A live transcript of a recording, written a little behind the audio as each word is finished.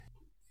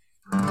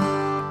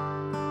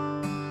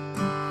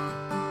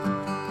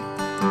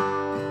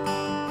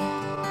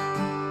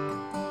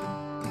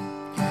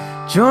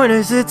Join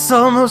us, it's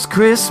almost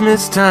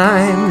Christmas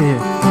time.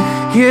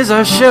 Yeah. Here's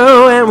our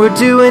show and we're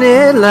doing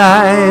it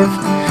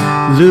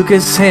live.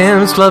 Lucas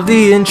Hams loved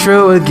the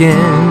intro again.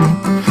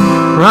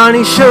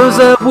 Ronnie shows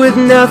up with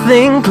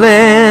nothing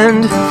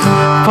planned.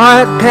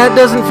 Pat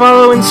doesn't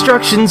follow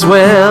instructions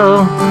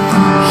well.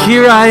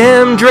 Here I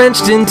am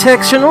drenched in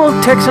textional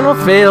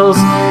fails.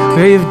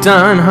 We've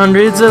done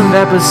hundreds of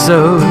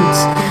episodes.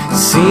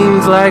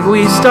 Seems like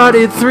we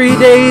started 3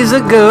 days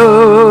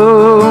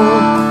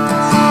ago.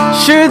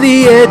 Sure,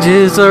 the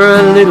edges are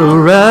a little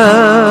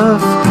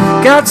rough.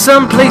 Got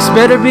someplace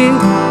better be,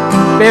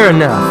 fair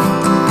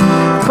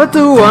enough. But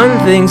the one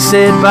thing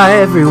said by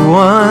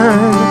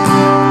everyone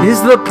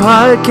is the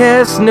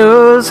podcast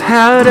knows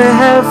how to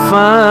have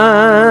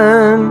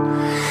fun.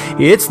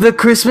 It's the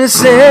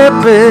Christmas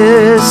episode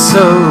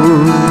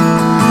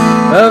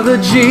of the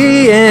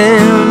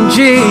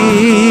GMG.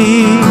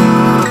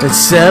 Let's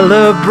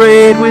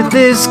celebrate with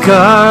this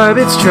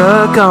garbage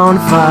truck on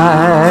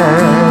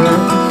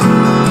fire.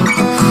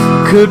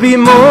 Could be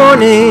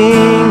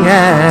morning,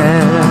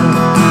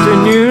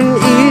 afternoon,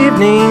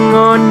 evening,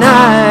 or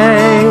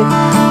night.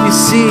 You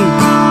see,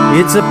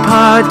 it's a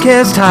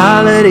podcast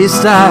holiday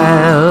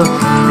style,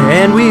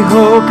 and we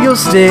hope you'll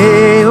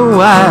stay a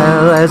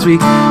while as we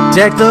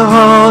deck the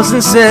halls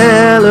and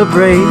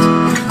celebrate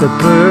the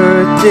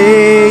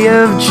birthday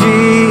of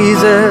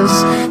Jesus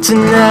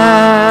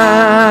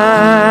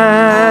tonight.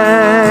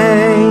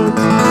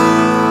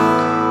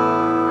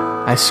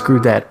 I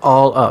screwed that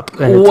all up.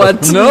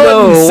 What?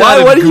 No,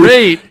 why? What?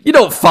 Great. You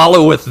don't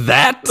follow with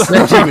that.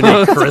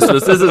 GMG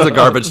Christmas. This is a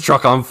garbage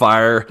truck on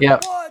fire.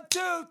 Yep. 1, 2,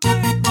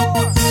 3, 4.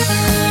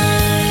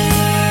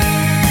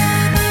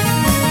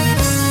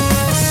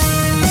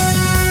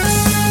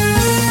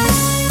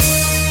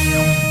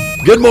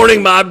 Good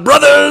morning, my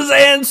brothers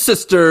and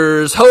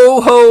sisters. Ho,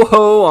 ho,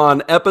 ho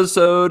on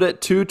episode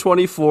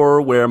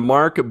 224, where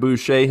Mark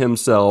Boucher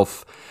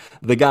himself,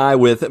 the guy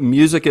with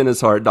music in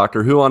his heart,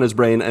 Doctor Who on his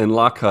brain, and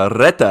La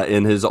Carreta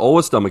in his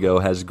old stomacho,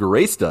 has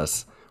graced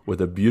us with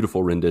a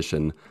beautiful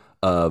rendition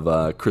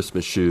of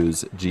Christmas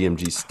Shoes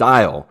GMG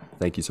style.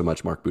 Thank you so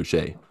much, Mark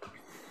Boucher.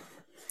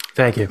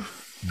 Thank you.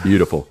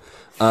 Beautiful.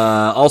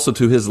 Also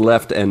to his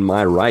left and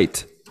my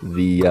right,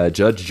 the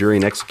judge, jury,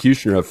 and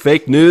executioner of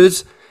fake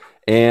news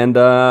and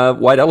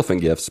white elephant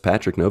gifts,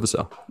 Patrick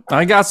Novosel.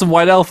 I got some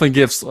white elephant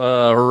gifts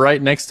right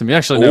next to me.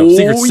 Actually, no,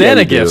 Secret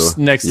Santa gifts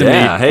next to me.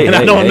 Hey, and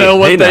I don't know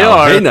what they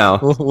are. Hey, now.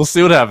 We'll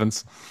see what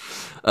happens.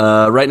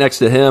 Right next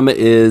to him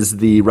is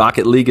the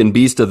Rocket League and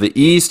Beast of the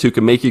East, who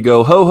can make you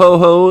go ho, ho,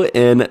 ho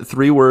in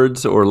 3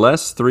 words or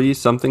less, 3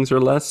 somethings or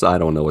less. I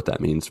don't know what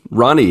that means.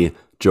 Ronnie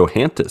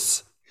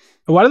Johantis.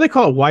 Why do they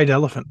call it white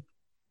elephant?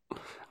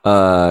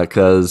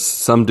 Because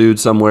some dude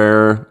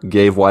somewhere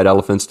gave white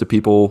elephants to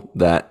people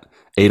that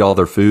ate all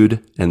their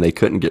food and they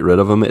couldn't get rid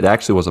of them. It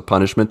actually was a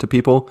punishment to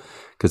people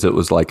because it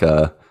was like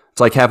it's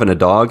like having a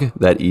dog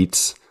that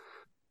eats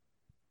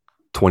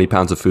 20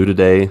 pounds of food a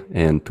day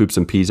and poops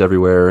and pees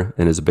everywhere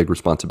and is a big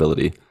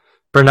responsibility.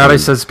 Bernardo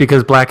says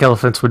because black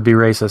elephants would be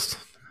racist.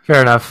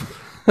 Fair enough.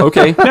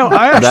 Okay. No,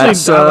 I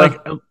actually like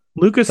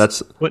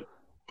Lucas. When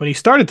he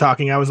started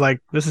talking, I was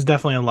like, "This is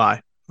definitely a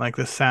lie." Like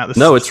this sound.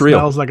 No, it's real.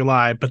 Smells like a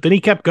lie. But then he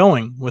kept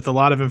going with a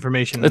lot of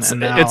information. It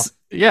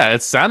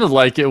sounded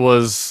like it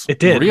was. It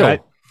did. Real.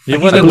 Right? He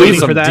went into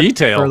some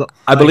detail.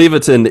 I believe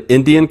it's in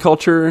Indian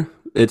culture.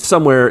 It's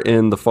somewhere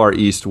in the Far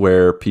East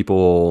where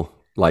people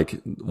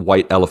like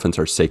white elephants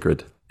are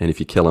sacred, and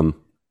if you kill them,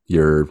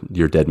 you're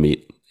dead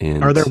meat.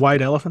 And are there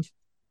white elephants?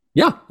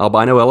 Yeah,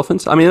 albino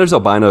elephants. I mean, there's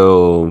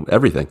albino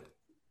everything.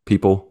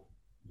 People,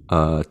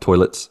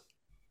 toilets.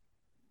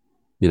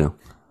 You know,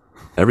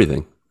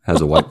 everything has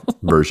a white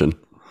version.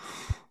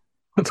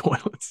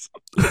 Toilets.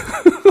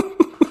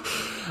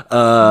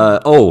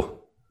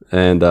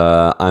 And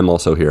I'm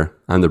also here.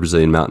 I'm the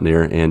Brazilian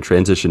Mountaineer and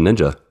Transition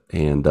Ninja.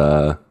 And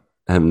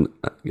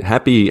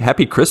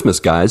happy Christmas,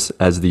 guys,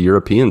 as the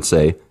Europeans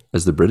say,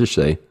 as the British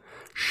say.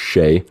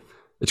 Shay.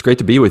 It's great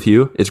to be with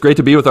you. It's great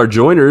to be with our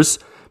joiners.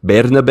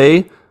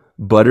 Bernabe,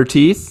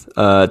 Butterteeth,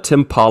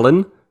 Tim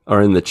Pollen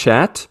are in the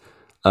chat.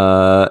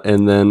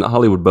 And then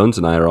Hollywood Bones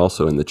and I are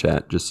also in the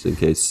chat, just in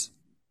case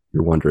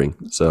you're wondering.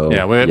 So we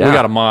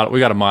got to mod. We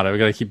got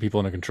to keep people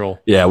under control.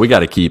 Yeah, we got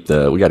to keep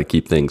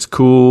things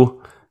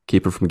cool.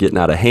 Keep it from getting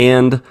out of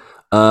hand.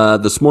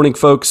 This morning,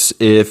 folks,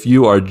 if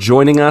you are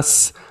joining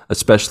us,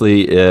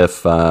 especially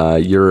if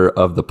you're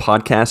of the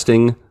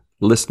podcasting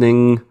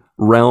listening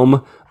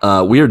realm,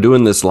 we are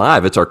doing this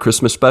live. It's our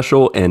Christmas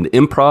special and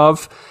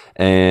improv,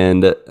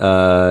 and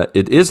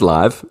it is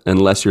live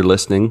unless you're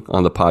listening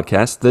on the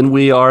podcast. Then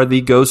we are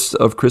the ghosts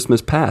of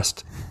Christmas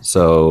past.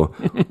 So,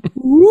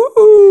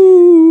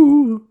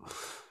 woo!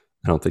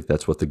 I don't think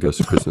that's what the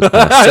ghosts of Christmas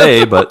past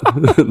say, but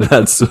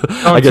that's,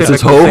 I guess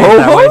it's ho, ho,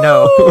 ho. I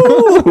know.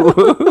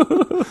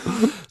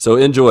 So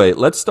enjoy.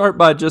 Let's start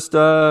by just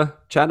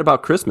chatting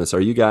about Christmas. Are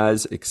you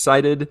guys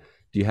excited?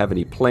 Do you have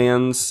any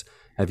plans?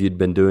 Have you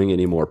been doing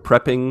any more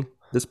prepping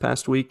this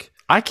past week?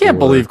 I can't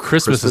believe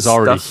Christmas is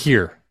already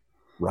here.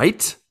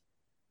 Right?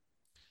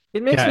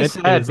 It makes me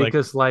sad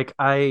because, like,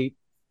 I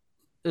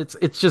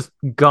it's just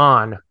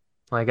gone.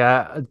 Like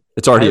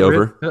it's already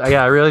over.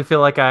 Yeah, I really feel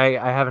like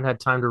I haven't had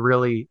time to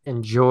really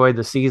enjoy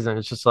the season.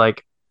 It's just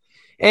like,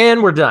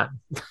 and we're done.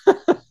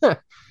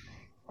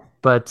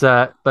 But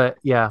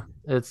yeah,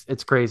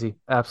 it's crazy,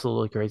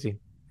 absolutely crazy.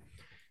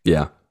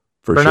 Yeah,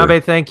 for Bernabe,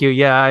 sure. thank you.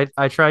 Yeah,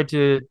 I tried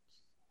to.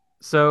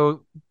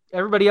 So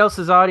everybody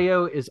else's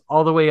audio is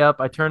all the way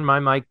up. I turned my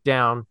mic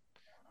down.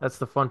 That's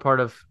the fun part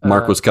of.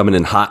 Mark was coming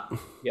in hot.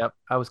 Yep,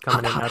 I was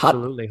coming in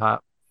absolutely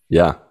hot.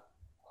 Yeah.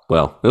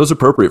 Well, it was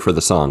appropriate for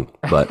the song,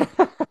 but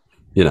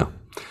you know.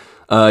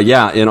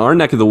 Yeah, in our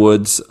neck of the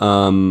woods,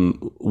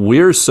 we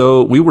were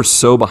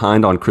so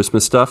behind on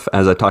Christmas stuff.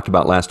 As I talked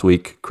about last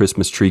week,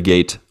 Christmas Tree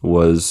Gate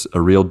was a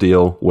real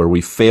deal where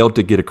we failed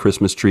to get a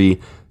Christmas tree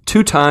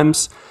 2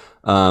 times.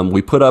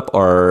 We put up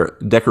our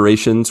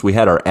decorations. We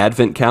had our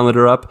Advent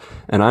calendar up,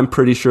 and I'm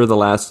pretty sure the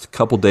last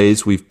couple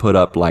days we've put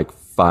up like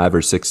 5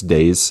 or 6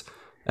 days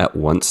at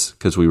once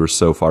because we were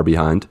so far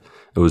behind.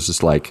 It was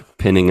just like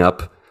pinning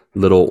up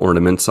little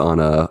ornaments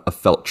on a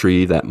felt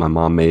tree that my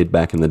mom made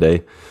back in the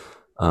day.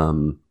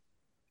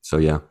 So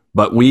yeah,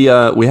 but we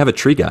have a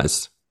tree,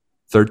 guys.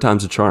 3rd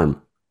time's a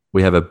charm.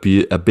 We have a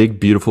big,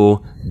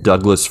 beautiful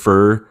Douglas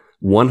fir,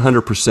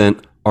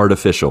 100%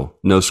 artificial.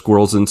 No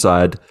squirrels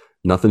inside.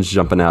 Nothing's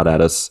jumping out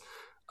at us.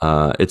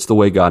 It's the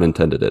way God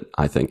intended it,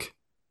 I think.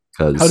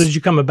 How did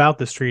you come about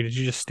this tree? Did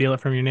you just steal it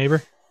from your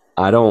neighbor?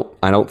 I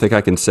don't think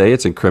I can say.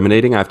 It's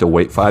incriminating. I have to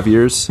wait 5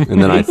 years,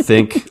 and then I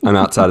think I'm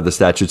outside of the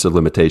statutes of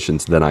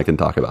limitations. Then I can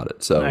talk about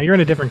it. So you're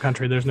in a different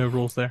country. There's no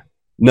rules there.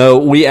 No,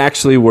 we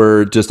actually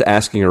were just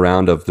asking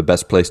around of the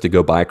best place to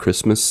go buy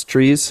Christmas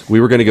trees. We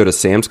were going to go to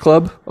Sam's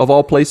Club, of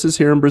all places,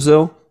 here in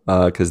Brazil,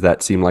 because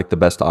that seemed like the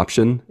best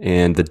option.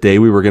 And the day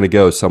we were going to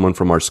go, someone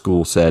from our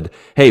school said,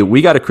 hey,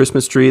 we got a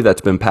Christmas tree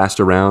that's been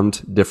passed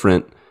around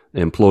different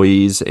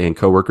employees and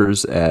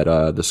coworkers at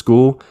the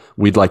school.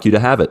 We'd like you to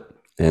have it.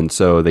 And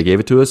so they gave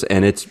it to us,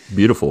 and it's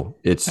beautiful.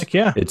 Heck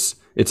yeah.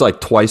 It's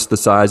like twice the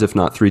size, if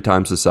not 3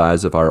 times the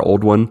size of our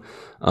old one.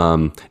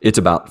 It's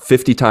about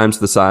 50 times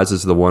the size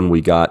as the one we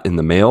got in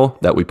the mail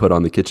that we put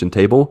on the kitchen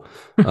table.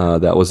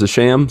 That was a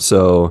sham.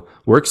 So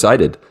we're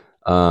excited.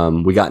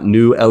 We got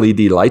new LED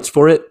lights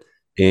for it,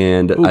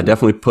 and I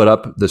definitely put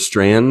up the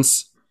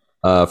strands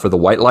for the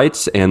white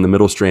lights, and the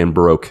middle strand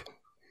broke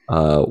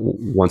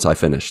once I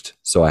finished.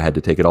 So I had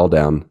to take it all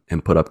down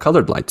and put up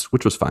colored lights,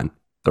 which was fine.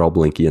 They're all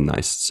blinky and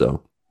nice.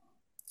 So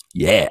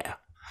yeah.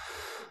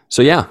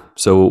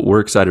 So we're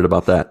excited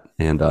about that,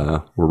 and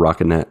we're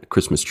rocking that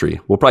Christmas tree.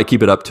 We'll probably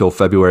keep it up till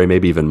February,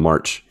 maybe even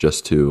March,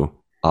 just to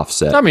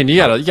offset. I mean, you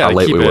gotta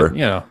keep it.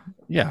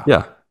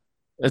 Yeah.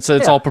 It's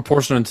all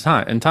proportionate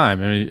in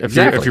time. I mean,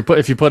 Exactly.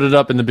 if you put it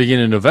up in the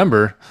beginning of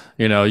November,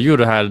 you would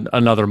have had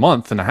another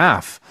month and a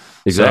half.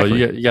 Exactly. So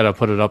you got to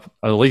put it up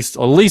at least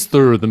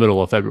through the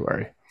middle of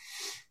February.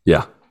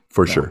 Yeah,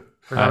 for sure.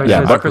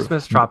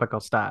 Christmas tropical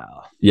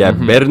style. Yeah,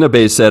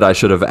 Bernabe said I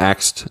should have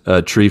axed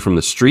a tree from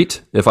the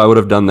street. If I would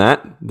have done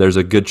that, there's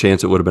a good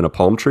chance it would have been a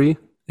palm tree,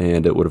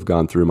 and it would have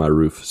gone through my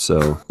roof.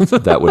 So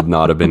that would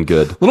not have been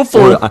good. Little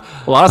fool, a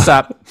lot of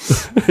sap.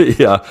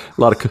 Yeah,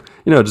 a lot of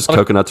just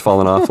coconuts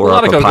falling off, or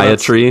a papaya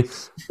tree.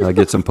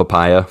 Get some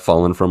papaya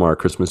falling from our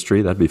Christmas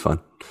tree. That'd be fun.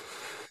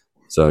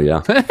 So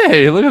yeah.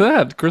 Hey, look at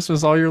that!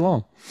 Christmas all year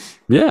long.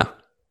 Yeah.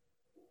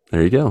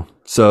 There you go.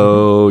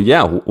 So,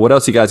 yeah, what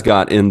else you guys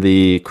got in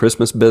the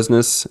Christmas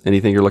business?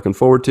 Anything you're looking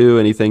forward to?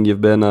 Anything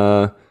you've been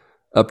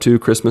up to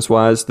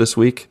Christmas-wise this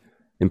week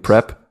in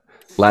prep?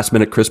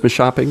 Last-minute Christmas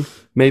shopping,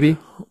 maybe?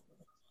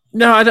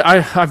 No,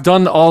 we've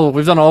done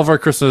all of our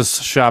Christmas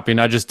shopping.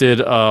 I just did.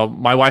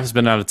 My wife has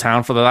been out of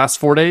town for the last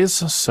 4 days,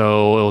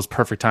 so it was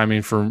perfect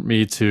timing for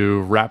me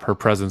to wrap her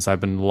presents. I've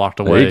been locked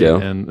away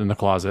in the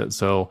closet,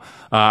 so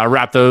I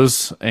wrapped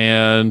those.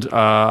 And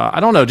I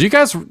don't know. Do you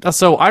guys?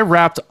 So I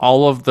wrapped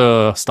all of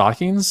the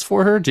stockings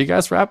for her. Do you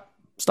guys wrap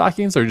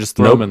stockings, or just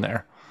throw them in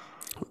there?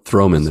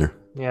 Throw them in there.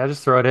 Yeah,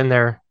 just throw it in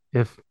there.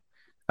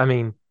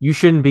 You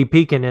shouldn't be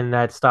peeking in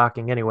that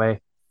stocking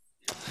anyway.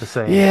 The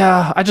same.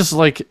 Yeah, I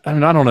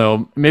don't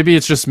know. Maybe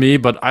it's just me,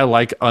 but I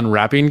like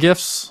unwrapping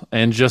gifts,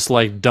 and just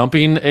like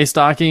dumping a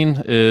stocking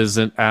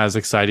isn't as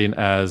exciting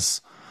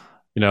as,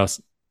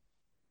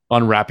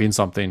 unwrapping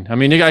something. I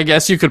mean, I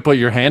guess you could put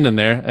your hand in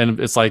there, and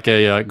it's like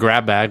a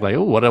grab bag. Like,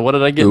 oh, what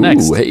did I get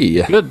next?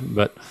 Hey. Good,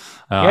 but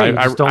you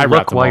just don't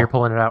look while you're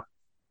pulling it out.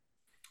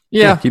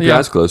 Yeah, keep your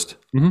eyes closed.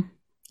 Mm-hmm.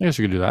 I guess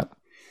you could do that.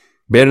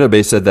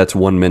 Bernabe said that's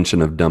one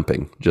mention of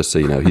dumping, just so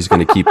you know. He's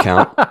going to keep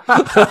count.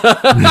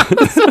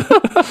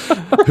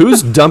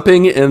 Who's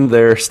dumping in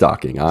their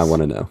stocking? I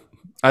want to know.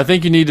 I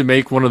think you need to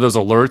make one of those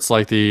alerts,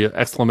 like the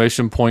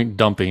exclamation point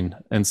dumping,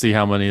 and see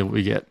how many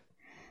we get.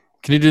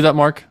 Can you do that,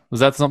 Mark?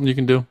 Is that something you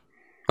can do?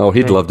 Oh,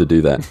 he'd love to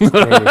do that.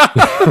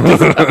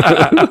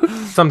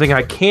 Something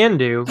I can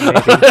do,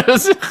 maybe.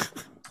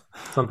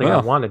 Something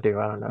I want to do.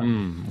 I don't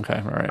know. Okay,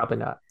 all right. Probably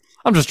not.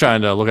 I'm just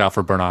trying to look out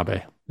for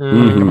Bernabe.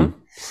 Mm-hmm.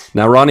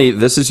 Now, Ronnie,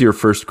 this is your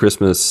first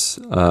Christmas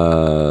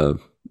in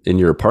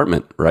your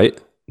apartment, right?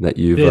 That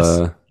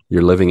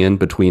you're living in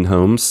between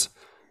homes.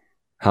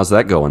 How's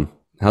that going?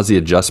 How's the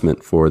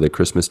adjustment for the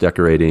Christmas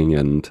decorating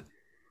and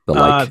the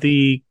like?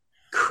 The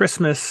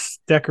Christmas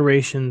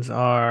decorations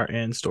are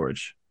in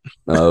storage.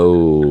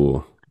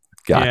 Oh,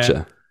 gotcha.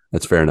 Yeah.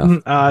 That's fair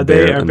enough.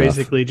 They are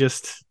basically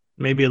just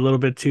maybe a little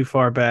bit too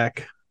far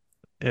back.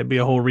 It'd be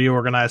a whole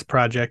reorganized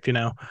project, you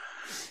know.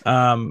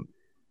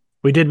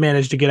 We did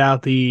manage to get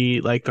out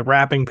the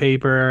wrapping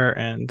paper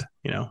and,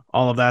 you know,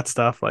 all of that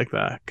stuff, like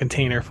the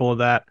container full of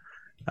that.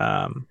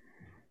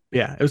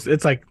 Yeah,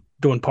 it's like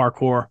doing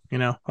parkour, you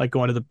know, like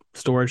going to the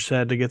storage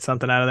shed to get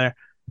something out of there.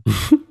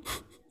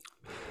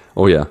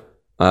 Oh, yeah.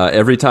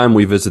 Every time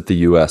we visit the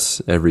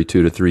U.S., every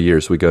 2 to 3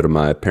 years, we go to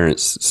my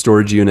parents'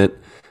 storage unit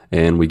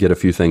and we get a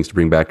few things to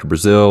bring back to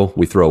Brazil.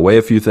 We throw away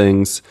a few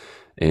things.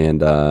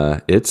 And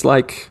it's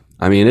like,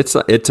 I mean,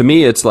 to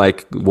me, it's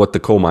like what the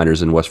coal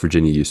miners in West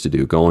Virginia used to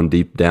do, going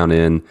deep down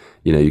in,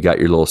 you know, you got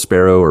your little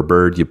sparrow or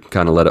bird, you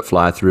kind of let it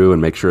fly through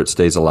and make sure it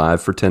stays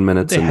alive for 10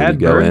 minutes. And then you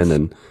go in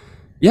and,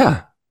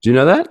 yeah. Do you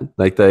know that?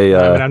 Like they,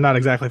 I mean, I'm not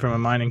exactly from a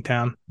mining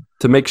town.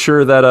 To make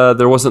sure that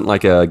there wasn't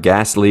like a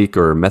gas leak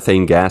or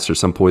methane gas or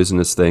some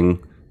poisonous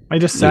thing. I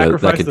just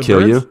sacrificed that could kill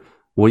birds? you.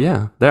 Well,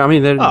 yeah.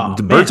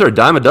 The birds are a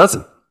dime a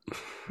dozen.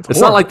 It's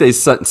not like they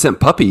sent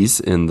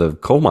puppies in the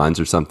coal mines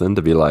or something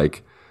to be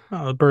like,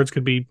 oh, the birds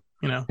could be,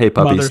 you know, hey,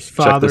 puppies, mothers,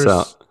 fathers, check this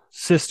out.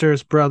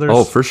 Sisters, brothers.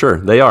 Oh, for sure.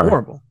 They are.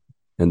 Horrible.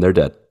 And they're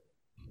dead.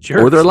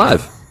 Jerks. Or they're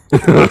alive.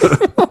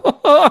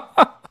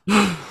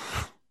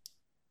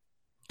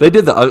 They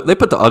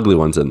put the ugly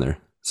ones in there.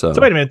 So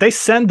wait a minute. They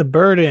send the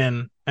bird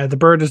in and the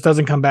bird just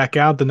doesn't come back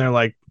out. Then they're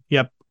like,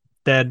 yep,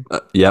 dead.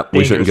 Yep,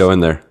 we shouldn't go in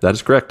there. That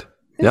is correct.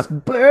 This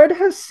bird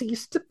has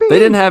ceased to be. They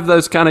didn't have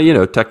those kind of, you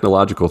know,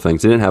 technological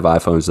things. They didn't have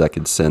iPhones that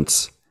could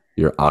sense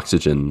your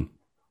oxygen,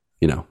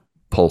 you know,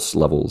 pulse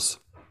levels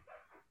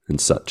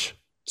and such.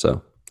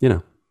 So, you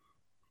know,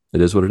 it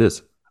is what it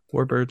is.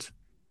 Poor birds.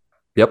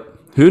 Yep.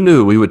 Who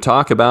knew we would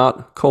talk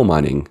about coal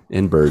mining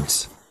and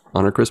birds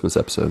on our Christmas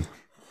episode?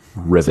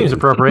 Riveting. Seems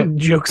appropriate.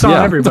 Jokes on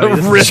everybody.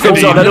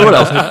 Jokes on anyone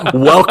else.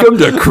 Welcome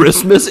to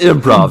Christmas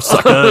Improv,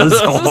 suckers.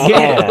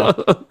 Yeah.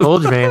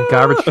 Told you, man.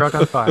 Garbage truck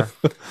on fire.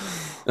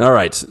 All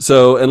right.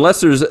 So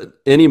unless there's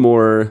any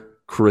more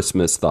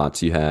Christmas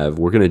thoughts you have,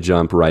 we're going to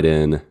jump right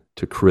in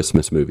to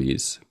Christmas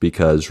movies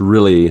because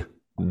really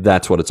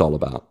that's what it's all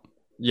about.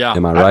 Yeah.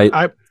 Am I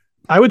right?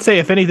 I would say,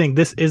 if anything,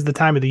 this is the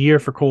time of the year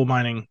for coal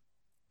mining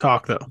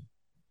talk, though.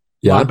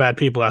 Yeah. A lot of bad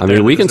people out there. I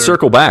mean, we can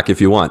circle back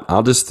if you want.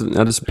 I'll just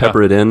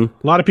pepper it in.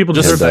 A lot of people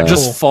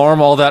just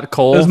farm all that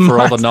coal for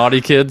all the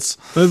naughty kids.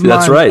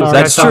 That's right.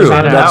 That's true.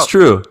 That's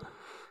true.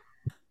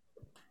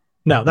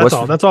 No, that's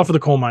all. That's all for the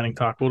coal mining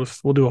talk. We'll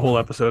do a whole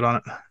episode on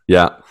it.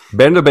 Yeah.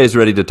 Bando Bay's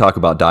ready to talk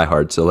about Die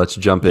Hard, so let's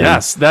jump in.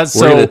 Yes, that's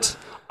so.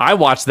 I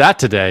watched that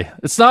today.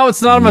 It's not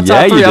in my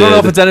top 3. I don't know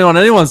if it's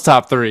anyone's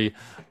top 3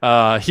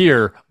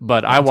 here,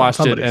 but I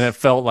watched it and it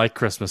felt like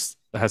Christmas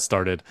has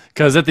started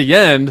because at the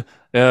end.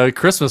 A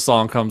Christmas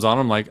song comes on.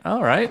 I'm like,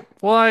 all right.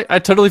 Well, I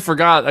totally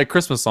forgot a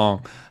Christmas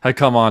song had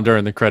come on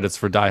during the credits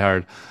for Die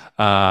Hard.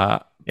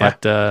 But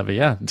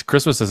yeah,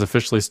 Christmas has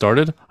officially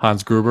started.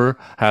 Hans Gruber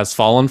has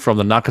fallen from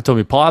the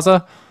Nakatomi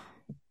Plaza.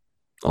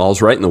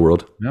 All's right in the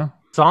world. Yeah,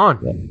 it's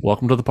on.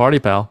 Welcome to the party,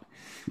 pal.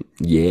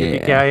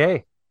 Yeah.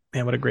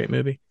 Man, what a great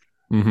movie.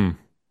 All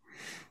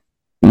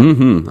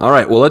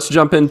right. Well, let's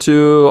jump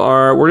into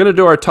we're going to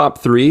do our top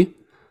 3.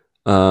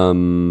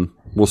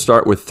 We'll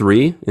start with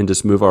 3 and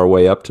just move our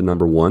way up to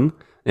number 1.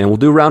 And we'll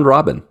do round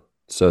robin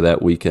so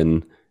that we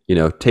can, you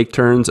know, take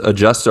turns,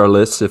 adjust our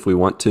lists if we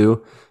want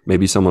to.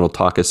 Maybe someone will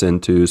talk us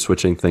into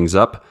switching things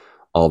up,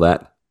 all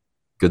that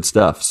good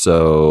stuff.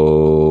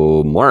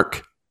 So,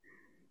 Mark,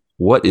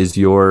 what is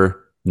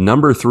your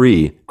number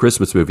 3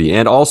 Christmas movie?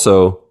 And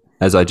also,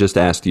 as I just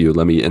asked you,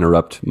 let me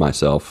interrupt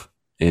myself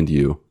and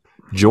you.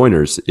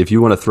 Joiners, if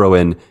you want to throw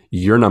in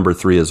your number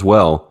 3 as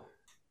well,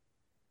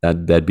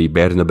 that'd be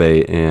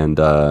Bernabe and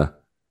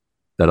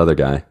that other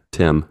guy,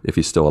 Tim, if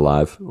he's still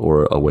alive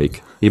or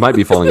awake. He might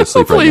be falling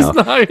asleep right now.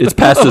 Not. It's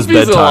past his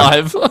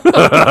bedtime.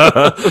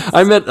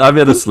 I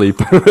meant asleep.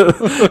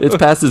 It's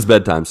past his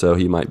bedtime, so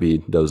he might be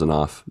dozing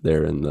off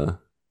there in the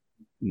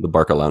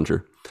Barca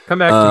Lounger. Come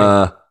back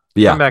to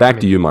me. Yeah, back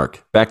to you,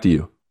 Mark. Back to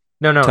you.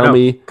 No. Tell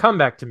me. Come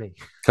back to me.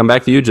 Come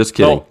back to you? Just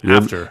kidding.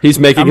 After. He's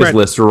making his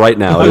list right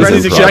now. I'm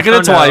ready to check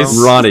it twice.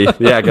 Ronnie,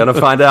 gonna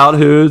find out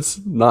who's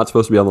not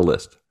supposed to be on the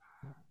list.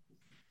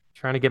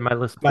 Trying to get my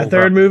list. My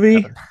third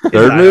movie.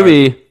 Third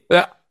movie.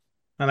 Yeah.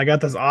 And I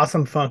got this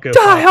awesome Funko.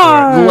 Die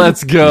Hard.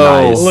 Let's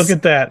go. Nice. Look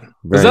at that.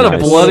 Is that a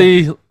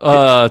bloody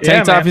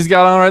tank top he's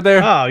got on right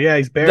there? Oh yeah,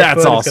 he's barefoot.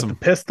 That's awesome. He's got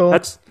the pistol.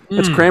 That's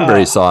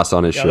cranberry sauce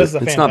on his shirt.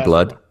 It's not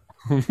blood.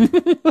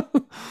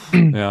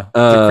 Yeah.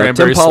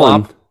 Cranberry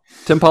slop.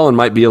 Tim Pollen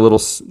might be a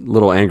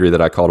little angry that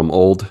I called him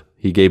old.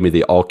 He gave me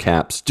the all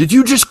caps. Did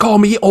you just call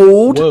me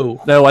old? Whoa.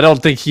 No, I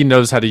don't think he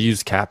knows how to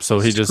use caps, so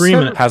he just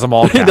has them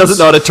all caps. He doesn't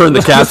know how to turn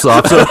the caps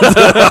off. So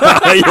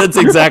that's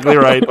exactly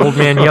right. Old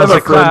man yells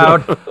at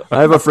cloud.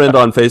 I have a friend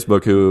on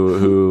Facebook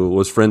who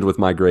was friend with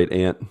my great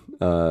aunt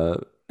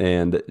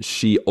and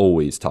she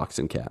always talks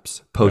in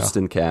caps, posts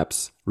in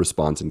caps,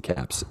 responds in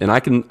caps, and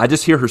I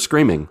just hear her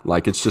screaming.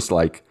 Like it's just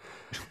like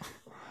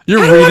You're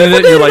reading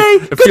it. You're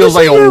like, it feels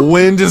like a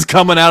wind is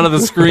coming out of the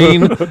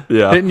screen,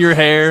 hitting your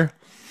hair.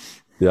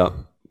 Yeah.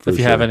 If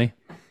you have any.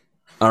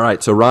 All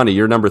right. So Ronnie,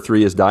 your number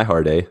 3 is Die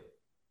Hard, eh?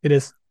 It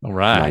is. All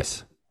right.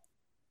 Nice.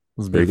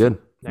 Very good.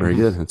 Very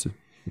good.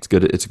 It's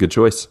good. It's a good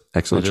choice.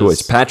 Excellent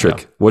choice.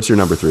 Patrick, what's your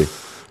number 3?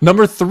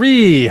 Number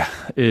 3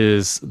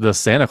 is the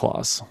Santa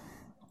Claus.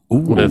 Ooh.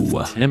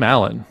 With Tim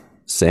Allen.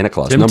 Santa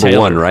Claus. Tim number Taylor.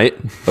 1, right?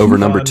 Over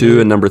number 2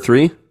 and number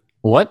 3?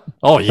 What?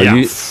 Oh, yeah.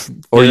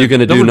 Are you going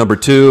to do number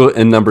 2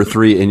 and number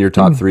 3 in your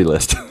top 3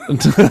 list?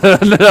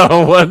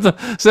 No, what?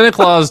 Santa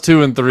Claus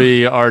 2 and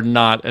 3 are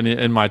not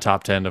in my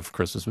top 10 of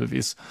Christmas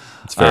movies.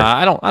 That's fair.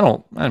 I don't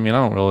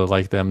really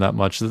like them that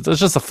much. It's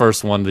just the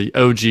first one. The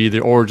OG,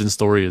 the origin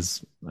story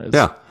is the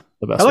best.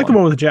 I like the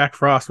one with Jack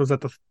Frost. Was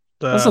that the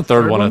That's the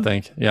third one, I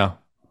think. Yeah.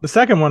 The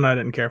second one I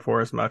didn't care for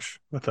as much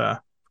with was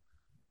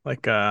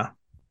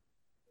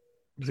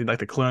he like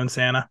the clone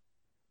Santa?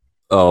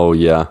 Oh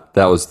yeah,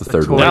 that was the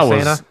third one. That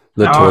Santa? was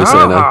The toy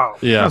Santa.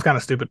 yeah. That was kind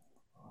of stupid.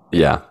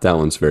 Yeah, that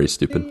one's very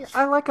stupid.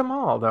 I like them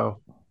all though.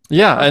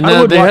 Yeah, and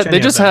I would watch they any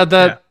just of them. had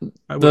that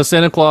I would. the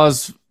Santa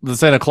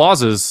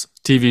Clauses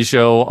TV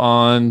show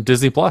on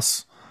Disney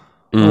Plus.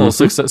 A little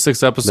six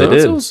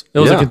episodes. did. It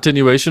was a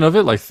continuation of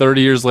it, like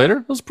 30 years later.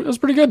 It was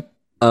pretty good.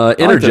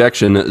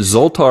 Interjection.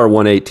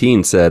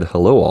 Zoltar118 said,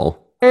 "Hello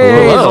all.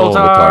 Hey, Hello,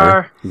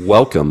 Zoltar.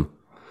 Welcome.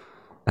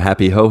 A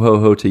happy ho ho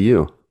ho to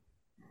you.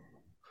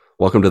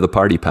 Welcome to the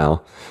party,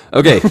 pal."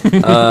 Okay.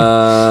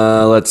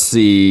 Let's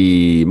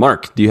see.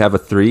 Mark, do you have a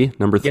 3?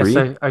 Number 3?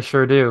 Yes, I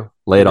sure do.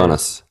 Lay it on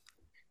us.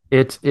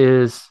 It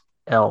is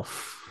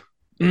Elf.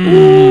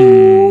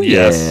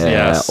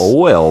 Yes.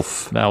 Oh,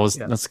 Elf.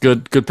 That's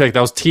good pick.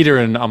 That was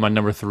teetering on my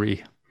number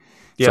 3.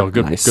 Yep. So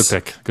good Nice.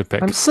 good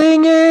pick. I'm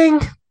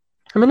singing.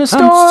 I'm in a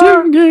store.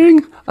 I'm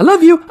singing. I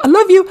love you. I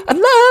love you. I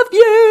love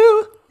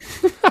you.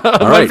 All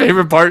My right.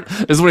 favorite part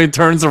is when he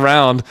turns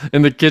around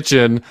in the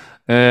kitchen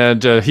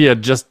and he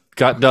had just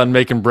got done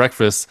making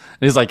breakfast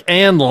and he's like,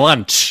 and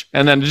lunch,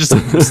 and then just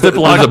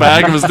Ziploc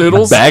bag of his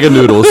noodles. Bag of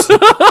noodles.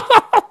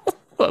 I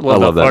I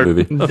love that part.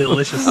 movie.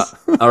 Delicious.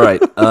 All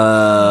right.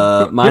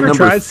 My You ever number.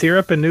 tried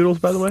syrup and noodles,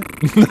 by the way?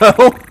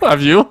 No,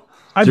 have you?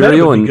 I bet it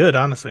Cereal would be and- good,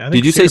 honestly. I think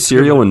Did you say syrup's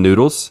cereal good. and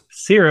noodles?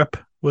 Syrup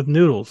with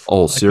noodles?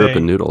 Oh, Like syrup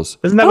and noodles.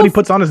 Isn't that what he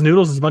puts on his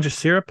noodles? Is a bunch of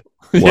syrup?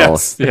 Well,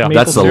 Yes, yeah. Maple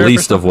that's the syrup or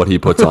least of what he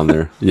puts on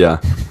there. Yeah.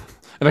 And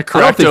a I don't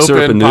cracked think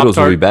syrup open and noodles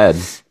would be Pop-Tart.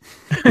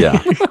 bad.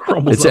 Yeah.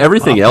 It's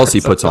everything else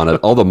he puts on it.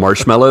 All the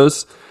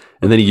marshmallows,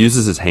 and then he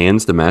uses his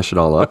hands to mash it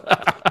all up.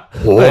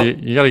 Hey,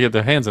 you got to get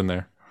their hands in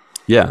there.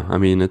 Yeah, I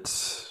mean,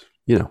 it's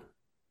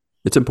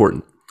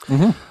important.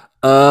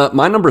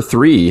 My number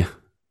 3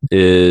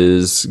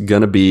 is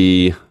gonna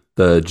be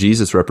the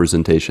Jesus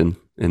representation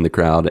in the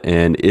crowd,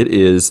 and it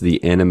is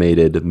the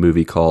animated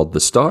movie called The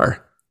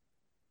Star.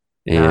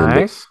 And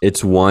Nice.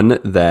 it's one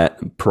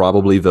that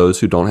probably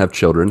those who don't have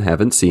children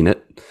haven't seen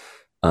it.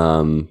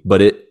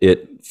 But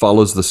it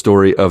follows the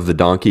story of the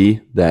donkey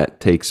that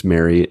takes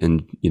Mary,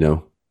 and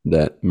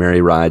that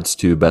Mary rides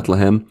to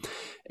Bethlehem,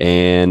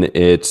 and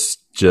it's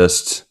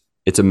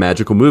a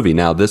magical movie.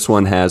 Now this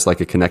one has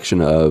like a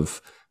connection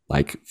of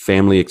like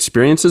family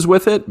experiences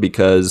with it,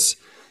 because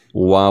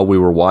while we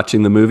were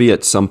watching the movie,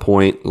 at some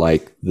point,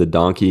 like the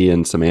donkey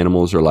and some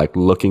animals are like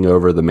looking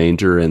over the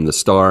manger and the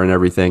star and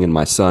everything. And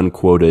my son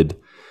quoted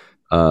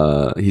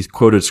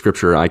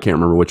scripture. I can't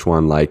remember which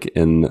one, like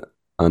in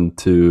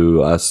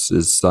unto us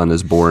his son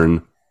is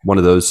born, one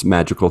of those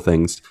magical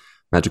things,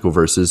 magical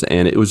verses.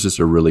 And it was just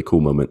a really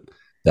cool moment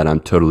that I'm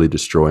totally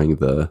destroying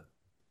the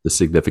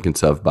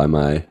significance of by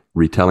my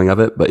retelling of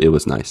it, but it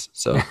was nice.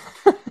 So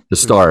The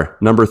Star,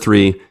 number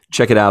 3,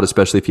 check it out,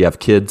 especially if you have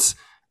kids.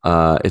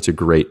 It's a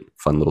great,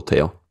 fun little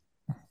tale.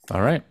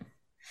 All right.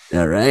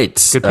 All right.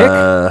 Good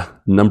pick.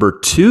 Number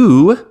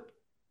 2,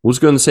 we'll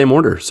just go in the same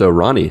order. So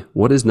Ronnie,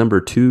 what is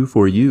number 2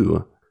 for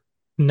you?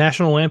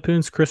 National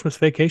Lampoon's Christmas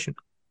Vacation.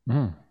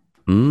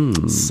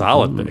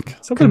 Solid pick.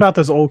 Something about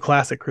those old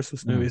classic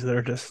Christmas movies that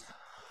are just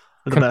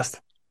the best.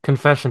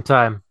 Confession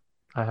time.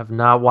 I have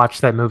not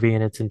watched that movie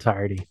in its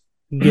entirety.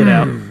 Get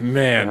out.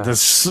 Man,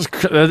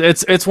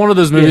 it's one of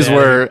those movies Yeah.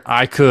 where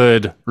I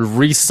could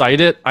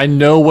recite it. I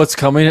know what's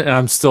coming, and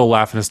I'm still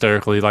laughing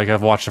hysterically, like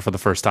I've watched it for the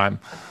first time.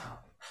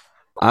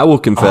 I will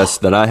confess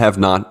that I have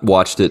not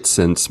watched it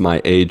since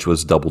my age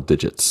was double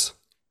digits.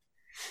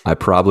 I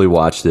probably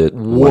watched it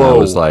when I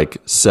was like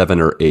 7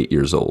 or 8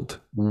 years old.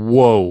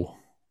 Whoa.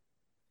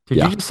 Did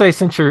you just say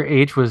since your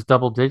age was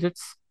double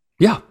digits?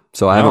 Yeah.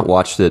 So I haven't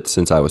watched it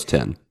since I was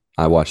 10.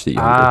 I watched it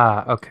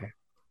younger. Okay.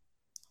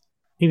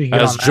 You need to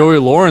get As on that. Joey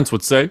Lawrence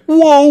would say,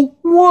 whoa,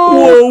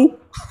 whoa.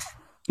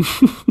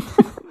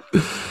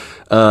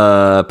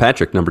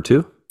 Patrick, number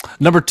 2.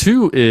 Number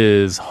 2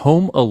 is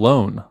Home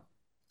Alone.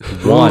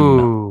 1.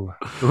 Ooh,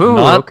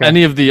 Not okay.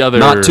 any of the other.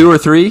 Not 2 or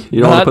 3? You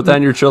don't want to Not- put that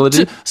in your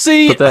trilogy?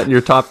 See, Put that in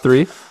your top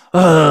 3?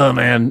 Oh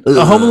man,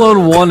 Home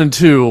Alone 1 and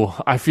 2,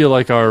 I feel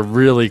like are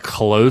really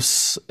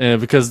close,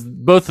 because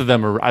both of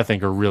them I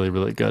think are really,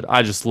 really good.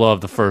 I just love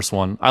the first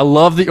one. I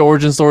love the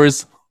origin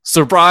stories.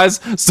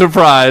 Surprise,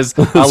 surprise!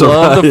 I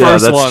love the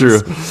first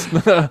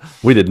ones. True.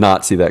 We did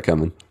not see that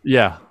coming.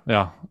 Yeah.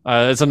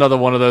 It's another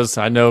one of those.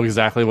 I know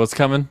exactly what's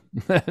coming.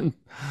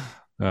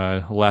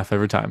 Laugh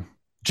every time.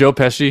 Joe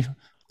Pesci.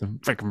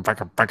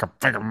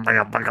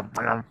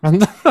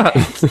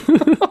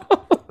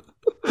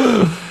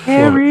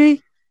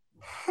 Harry.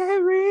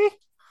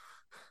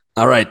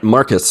 All right,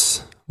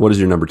 Marcus, what is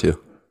your number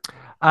 2?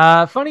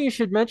 Funny you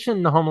should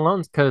mention the Home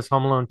Alones because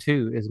Home Alone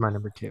 2 is my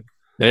number 2.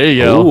 There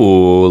you go.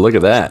 Ooh, look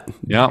at that.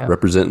 Yeah.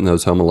 Representing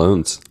those Home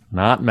Alones.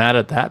 Not mad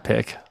at that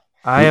pick.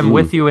 I am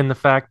with you in the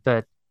fact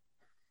that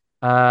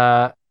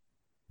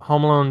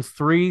Home Alones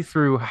 3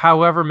 through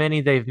however many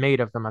they've made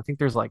of them, I think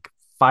there's like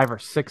 5 or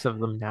 6 of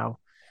them now.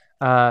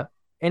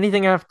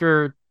 Anything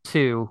after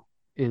 2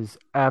 is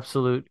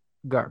absolute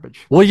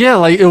garbage. Well, yeah,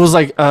 like it was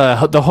like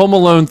the Home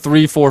Alone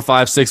 3, 4,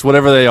 5, 6,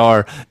 whatever they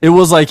are. It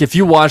was like if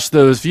you watch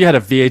those, if you had a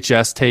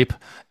VHS tape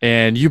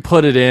and you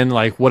put it in,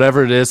 like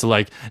whatever it is,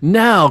 like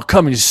now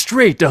coming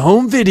straight to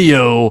home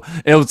video,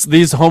 it was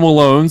these Home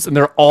Alones, and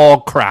they're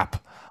all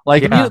crap.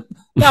 Like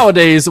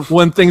nowadays,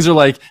 when things are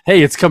like,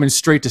 hey, it's coming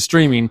straight to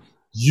streaming,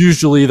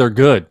 usually they're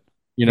good.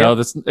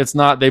 It's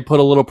not. They put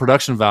a little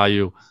production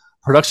value.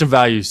 Production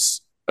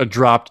values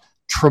dropped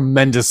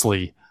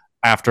tremendously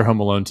after Home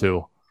Alone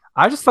 2.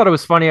 I just thought it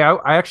was funny.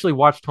 I actually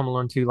watched Home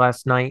Alone 2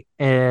 last night,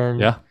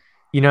 and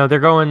they're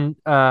going.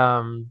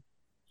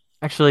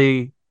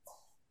 Actually,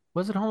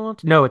 was it Home Alone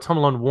 2? No, it's Home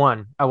Alone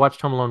 1. I watched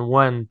Home Alone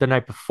 1 the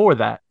night before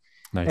that,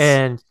 Nice.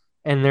 and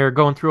they're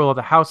going through all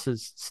the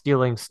houses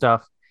stealing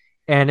stuff,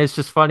 and it's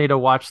just funny to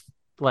watch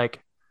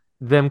like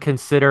them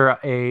consider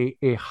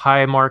a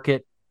high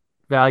market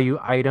value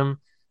item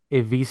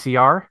a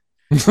VCR.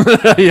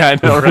 Yeah, I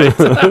know, right?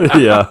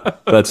 Yeah,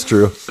 that's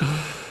true.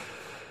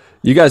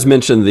 You guys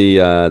mentioned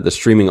the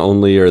streaming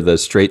only or the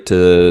straight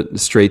to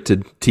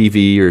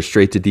TV or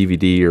straight to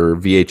DVD or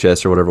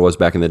VHS or whatever it was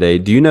back in the day.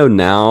 Do you know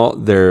now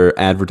they're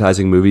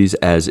advertising movies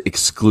as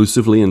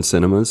exclusively in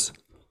cinemas?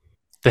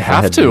 They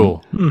have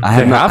to. I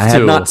have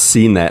not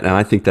seen that, and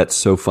I think that's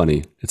so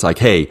funny. It's like,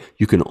 hey,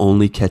 you can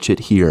only catch it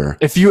here.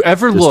 If you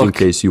ever just in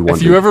case you wonder.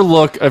 if you ever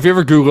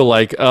Google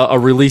like a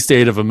release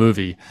date of a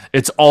movie,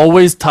 it's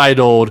always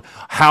titled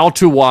 "How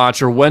to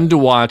Watch" or "When to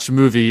Watch"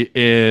 movie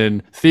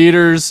in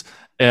theaters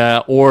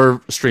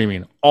or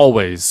streaming.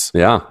 Always.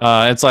 Yeah.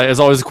 It's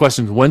always a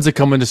question: when's it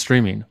coming to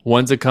streaming?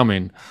 When's it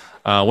coming?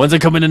 When's it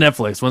coming to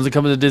Netflix? When's it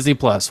coming to Disney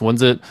Plus?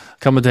 When's it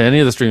coming to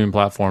any of the streaming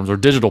platforms or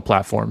digital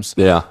platforms?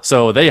 Yeah.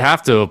 So they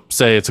have to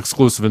say it's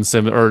exclusive in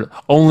or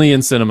only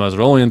in cinemas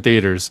or only in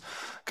theaters,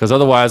 because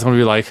otherwise I'm going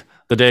to be like,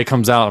 the day it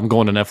comes out, I'm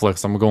going to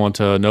Netflix, I'm going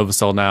to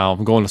Novacell Now,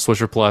 I'm going to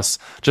Swisher Plus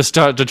just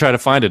to try to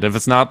find it. If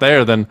it's not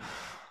there, then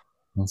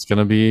it's going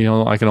to be,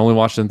 I can only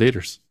watch it in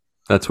theaters.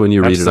 That's when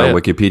you read it on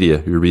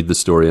Wikipedia. You read the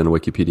story on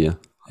Wikipedia.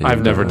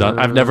 I've never done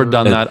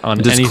that on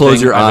just anything.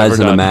 Close your eyes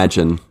and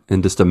imagine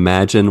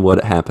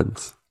what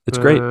happens. It's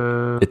great.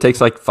 It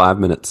takes like 5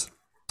 minutes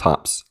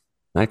tops.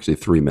 Actually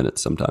 3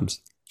 minutes sometimes.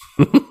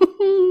 All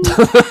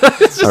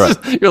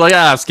right. You're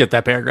like, skip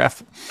that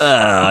paragraph.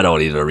 I don't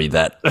need to read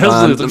that.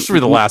 Just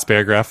read the last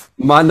paragraph.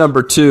 My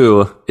number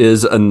 2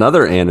 is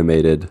another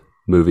animated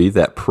movie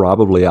that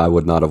probably I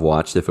would not have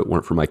watched if it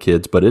weren't for my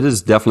kids, but it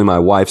is definitely my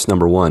wife's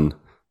number 1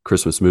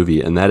 Christmas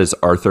movie, and that is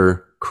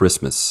Arthur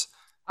Christmas.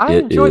 I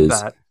enjoyed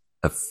that.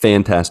 A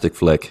fantastic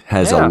flick.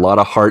 Has a lot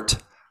of heart,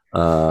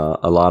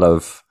 a lot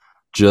of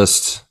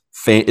just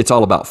it's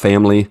all about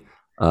family.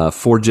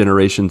 4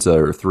 generations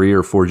or 3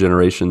 or 4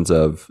 generations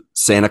of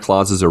Santa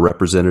Clauses are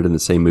represented in the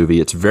same movie.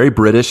 It's very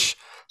British,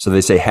 so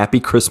they say Happy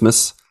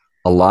Christmas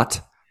a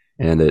lot,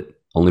 and it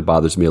only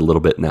bothers me a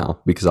little bit now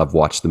because I've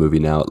watched the movie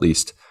now at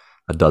least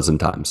a dozen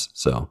times.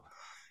 So,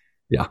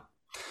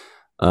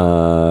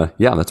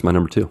 that's my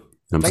number 2.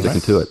 And I'm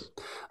sticking to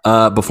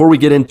it. Before we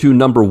get into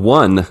number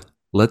 1,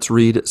 let's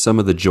read some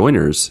of the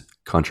joiners'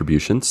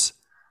 contributions.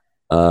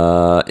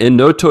 In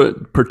no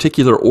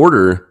particular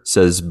order,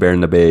 says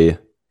Bernabe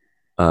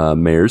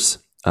Mayers,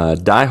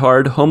 Die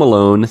Hard, Home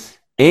Alone,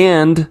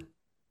 and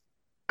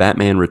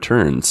Batman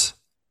Returns,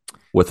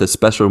 with a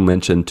special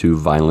mention to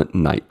Violent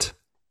Night.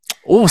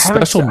 Oh,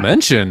 special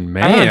mention,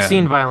 man. I haven't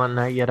seen Violent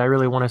Night yet. I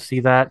really want to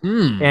see that.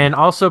 And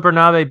also,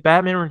 Bernabe,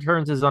 Batman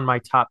Returns is on my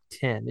top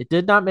 10. It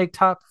did not make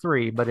top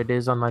 3, but it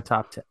is on my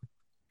top 10.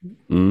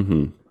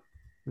 Mm-hmm.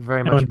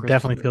 Very that much. one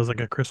definitely feels like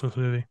a Christmas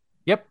movie.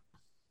 Yep.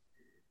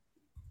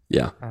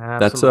 Yeah.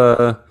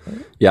 Absolutely.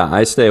 That's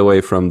I stay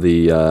away from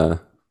the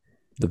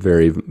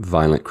very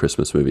violent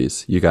Christmas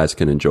movies. You guys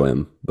can enjoy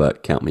them,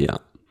 but count me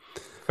out.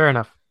 Fair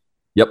enough.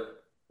 Yep.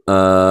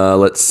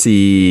 Let's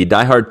see.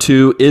 Die Hard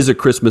 2 is a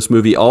Christmas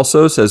movie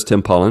also, says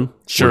Tim Pollen.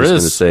 Sure is.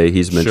 Going to say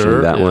he's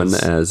mentioning that one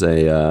as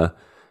a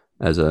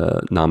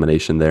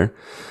nomination there.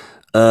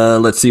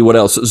 Let's see what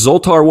else.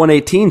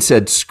 Zoltar118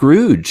 said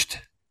Scrooged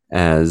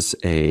as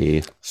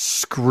a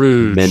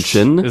Scrooge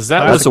mention. Is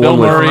that That's with the Bill one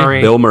with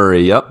Murray? Bill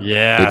Murray. Yep.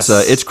 Yes.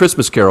 It's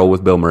Christmas Carol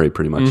with Bill Murray,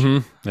 pretty much.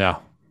 Mm-hmm. Yeah.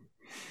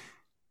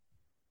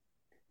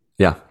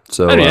 Yeah.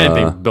 So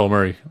Anything Bill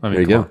Murray. I mean,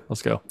 there you come go. on,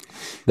 let's go.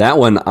 That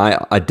one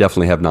I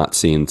definitely have not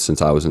seen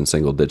since I was in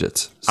single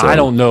digits. So, I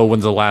don't know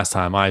when's the last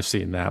time I've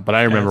seen that, but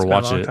I remember it's been a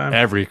watching long it time.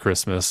 every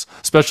Christmas,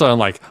 especially on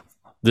like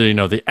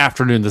the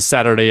afternoon, the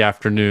Saturday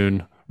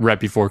afternoon right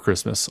before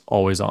Christmas,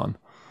 always on.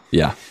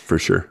 Yeah, for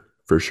sure.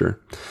 For sure.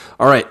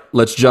 All right,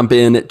 let's jump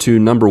in to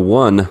number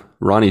one.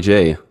 Ronnie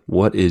J,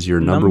 what is your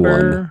number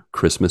one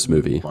Christmas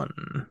movie?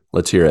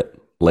 Let's hear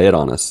it. Lay it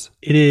on us.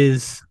 It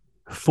is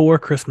Four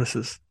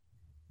Christmases.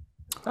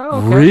 Oh,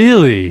 okay.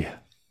 Really?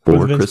 Four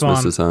With Vince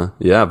Christmases, huh?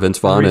 Yeah, Vince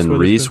Vaughn and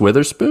Reese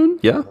Witherspoon.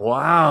 Yeah.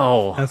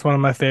 Wow. That's one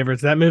of my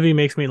favorites. That movie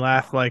makes me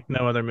laugh like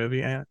no other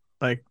movie.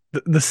 Like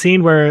the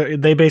scene where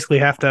they basically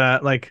have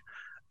to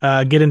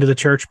get into the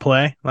church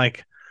play,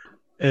 like,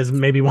 is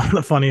maybe one of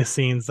the funniest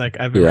scenes like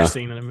I've ever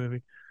seen in a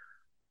movie.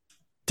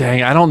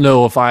 Dang, I don't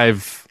know if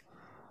I've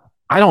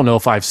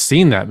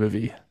seen that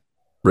movie.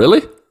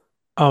 Really?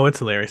 Oh, it's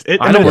hilarious.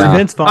 I don't. It's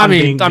Vince Vaughn. I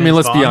mean, Vince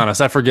let's be Vaughn.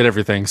 honest. I forget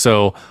everything,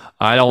 so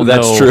I don't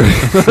That's know. true.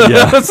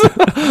 Yeah,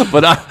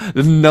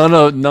 but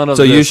none of.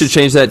 So you this- should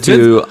change that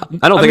to.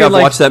 I don't think mean, I've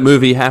like- watched that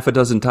movie half a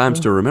dozen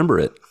times to remember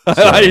it.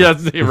 Yeah,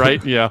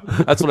 right. Yeah,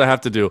 that's what I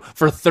have to do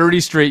for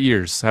 30 straight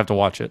years. I have to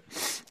watch it.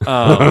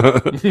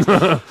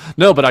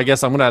 No, but I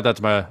guess I'm gonna add that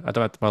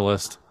to my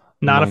list.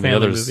 Not a among the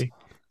family others. movie.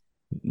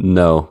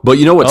 No, but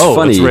you know what's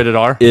funny? It's rated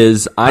R.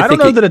 Is I think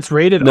don't know that it's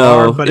rated no,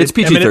 R, but it's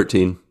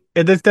PG-13.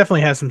 It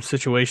definitely has some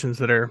situations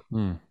that are.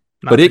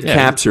 But it Yeah,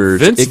 captures.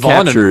 Vince it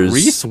Vaughn captures. and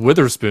Reese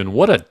Witherspoon.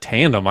 What a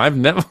tandem! I've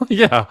never.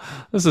 Yeah,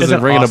 this It's isn't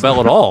an ringing awesome- a bell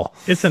at all.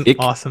 It's an It-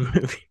 awesome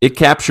movie. It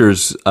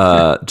captures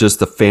just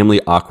the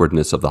family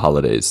awkwardness of the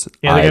holidays.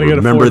 Yeah, they I gotta go to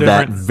remember four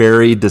that different-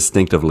 very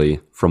distinctively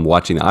from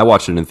watching. I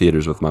watched it in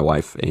theaters with my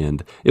wife,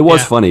 and it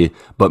was Yeah. funny.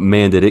 But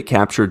man, did it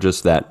capture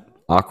just that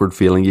awkward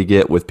feeling you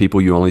get with people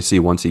you only see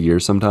once a year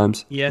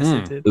sometimes. Yes,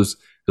 it did. It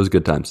was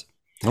good times.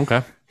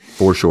 Okay.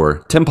 For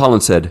sure. Tim Pollin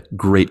said,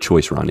 great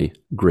choice, Ronnie.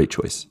 Great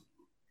choice.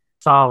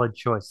 Solid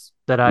choice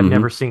that I've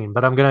never seen,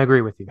 but I'm going to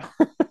agree with you.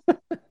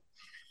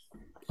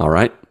 All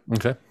right.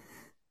 Okay.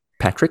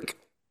 Patrick?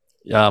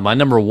 My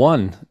number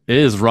one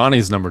is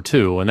Ronnie's number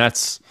two, and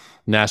that's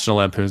National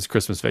Lampoon's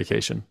Christmas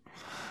Vacation.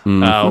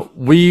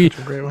 Mm-hmm.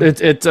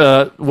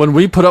 When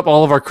we put up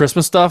all of our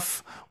Christmas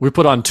stuff, we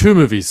put on two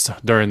movies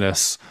during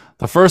this.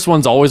 The first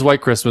one's always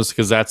White Christmas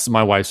because that's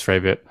my wife's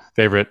favorite,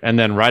 and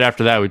then right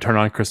after that we turn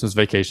on Christmas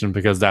Vacation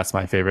because that's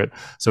my favorite.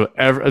 So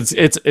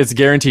it's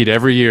guaranteed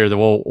every year that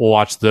we'll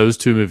watch those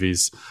two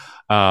movies.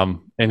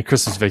 And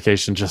Christmas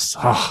Vacation just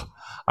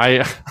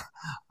I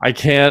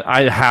can't.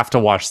 I have to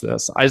watch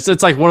this.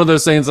 It's like one of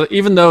those things.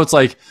 Even though it's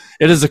like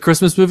it is a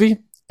Christmas movie,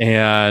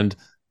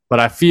 but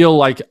I feel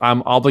like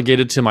I'm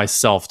obligated to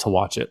myself to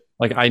watch it.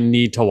 Like I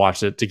need to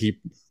watch it to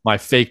keep my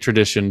fake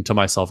tradition to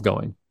myself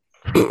going.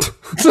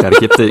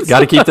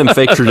 Gotta keep them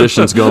fake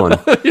traditions going.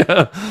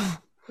 Yeah,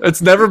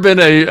 it's never been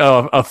a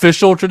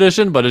official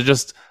tradition, but it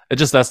just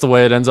that's the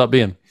way it ends up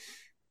being.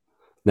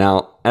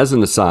 Now, as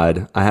an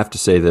aside, I have to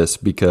say this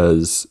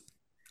because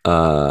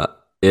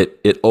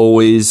it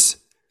always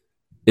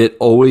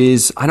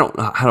I don't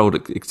know how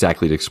to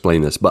exactly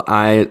explain this, but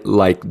I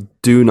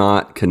do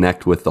not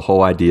connect with the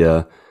whole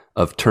idea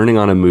of turning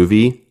on a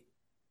movie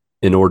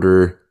in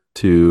order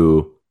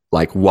to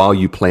while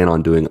you plan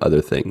on doing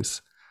other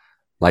things.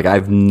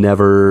 I've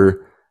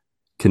never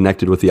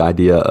connected with the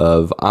idea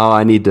of,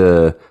 I need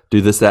to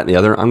do this, that, and the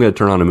other. I'm going to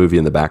turn on a movie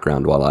in the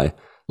background while I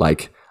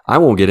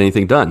won't get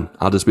anything done.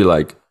 I'll just be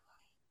like,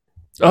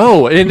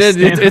 oh, and it's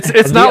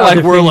And not the like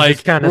other we're things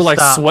just kinda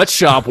stop.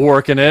 sweatshop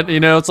working it.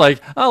 It's like,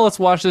 oh, let's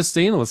watch this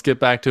scene and let's get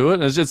back to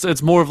it. And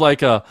it's more of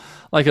like a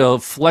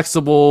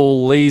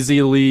flexible,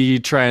 lazily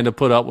trying to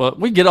put up. Well,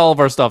 we get all of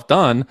our stuff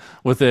done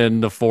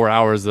within the 4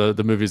 hours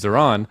the movies are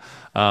on.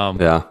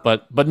 yeah.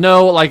 But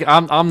no,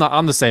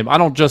 I'm the same. I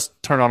don't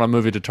just turn on a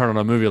movie to turn on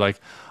a movie.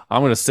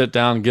 I'm going to sit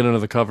down, get under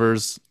the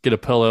covers, get a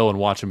pillow, and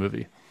watch a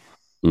movie.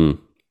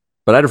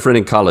 But I had a friend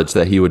in college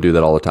that he would do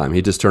that all the time.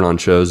 He'd just turn on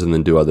shows and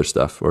then do other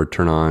stuff or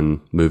turn on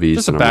movies.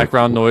 Just a and I'm like,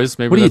 background noise.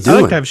 Maybe what are you that's- I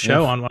doing? like to have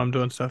show on while I'm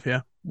doing stuff.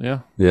 Yeah. Yeah.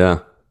 Yeah.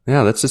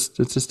 It's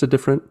just a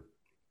different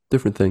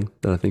thing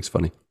that I think's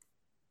funny.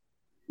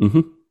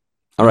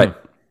 All right,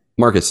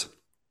 Marcus.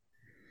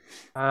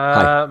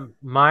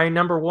 My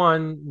number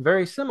one,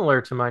 very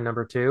similar to my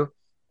number two,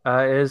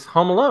 is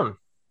Home Alone.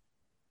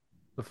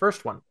 The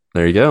first one.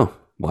 There you go.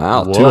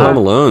 Wow, Whoa. 2 Home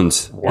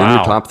Alones in your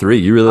Wow. top 3.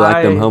 You really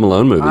like them Home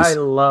Alone movies. I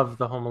love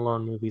the Home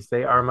Alone movies.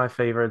 They are my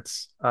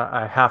favorites.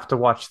 I have to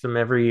watch them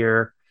every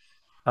year.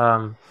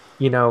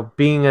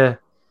 Being a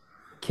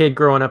kid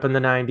growing up in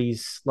the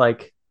 90s,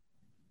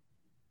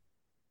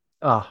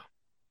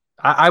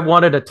 I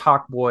wanted a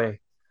talk boy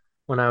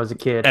when I was a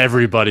kid.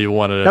 Everybody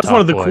wanted a That's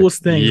one of the Top Boy.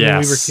 coolest things when we were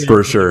Yes. kids.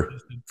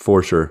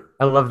 For sure.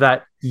 I love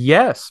that.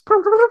 Yes.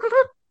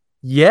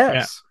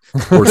 Yes.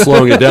 We're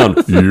slowing it down.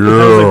 That was like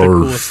the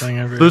coolest thing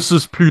ever. This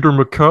is Peter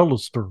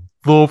McAllister.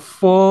 the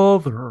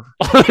father.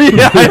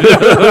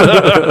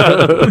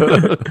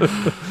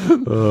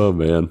 Oh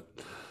man,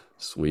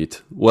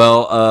 sweet.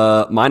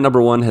 Well, my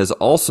number one has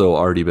also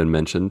already been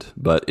mentioned,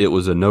 but it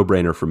was a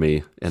no-brainer for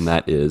me, and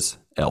that is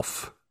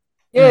Elf.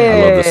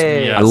 Yay! I love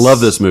this. Yes. I love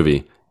this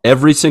movie.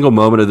 Every single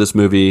moment of this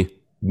movie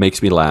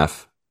makes me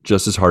laugh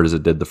just as hard as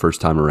it did the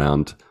first time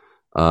around.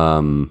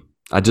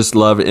 I just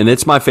love it, and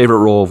it's my favorite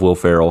role of Will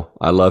Ferrell.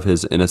 I love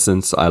his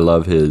innocence. I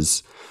love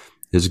his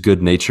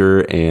good nature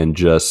and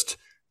just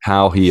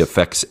how he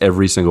affects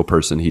every single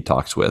person he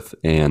talks with.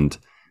 And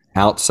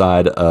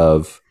outside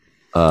of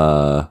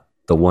the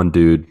one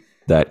dude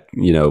that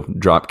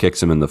drop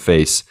kicks him in the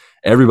face,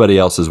 everybody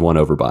else is won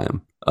over by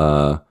him.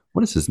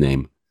 What is his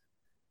name?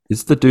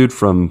 It's the dude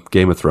from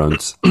Game of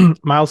Thrones.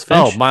 Miles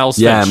Finch. Oh, Miles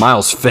Finch. Yeah,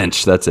 Miles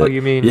Finch. That's it. Oh,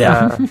 you mean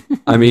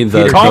I mean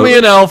the Call me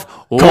an elf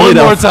one me an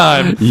more elf.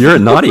 time. You're a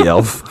naughty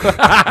elf.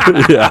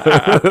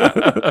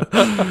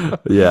 Yeah.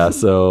 Yeah.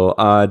 So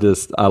I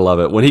love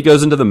it when he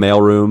goes into the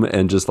mailroom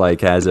and just like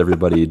has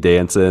everybody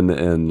dancing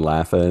and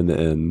laughing,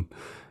 and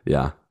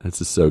yeah, it's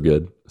just so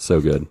good.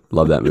 So good.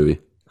 Love that movie.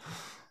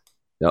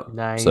 Yep.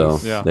 Nice. So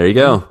Yeah. there you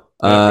go.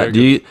 Yeah, very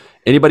Do you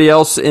anybody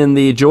else in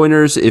the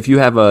joiners? If you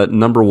have a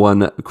number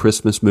one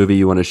Christmas movie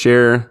you want to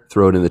share,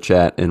 throw it in the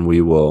chat, and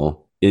we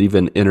will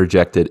even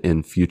interject it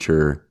in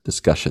future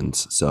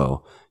discussions.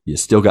 So you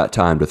still got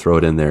time to throw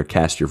it in there,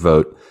 cast your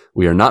vote.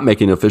 We are not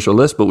making an official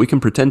list, but we can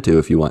pretend to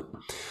if you want.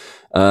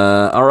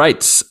 All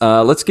right,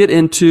 let's get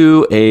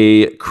into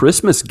a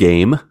Christmas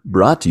game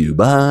brought to you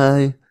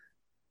by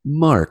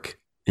Mark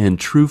and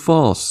True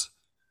False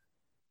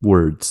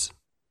words.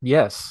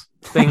 yes,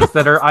 things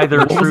that are either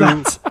What was true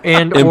that?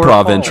 and or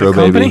Improv false. intro,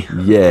 Company?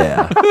 baby.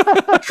 Yeah.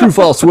 True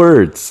false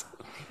words.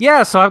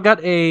 Yeah, so I've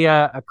got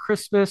a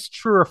Christmas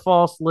true or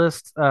false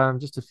list.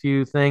 Just a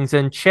few things.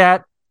 And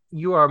chat,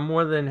 you are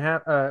more than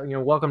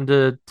welcome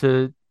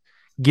to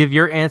give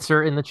your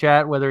answer in the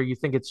chat, whether you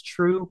think it's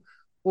true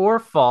or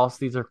false.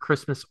 These are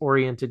Christmas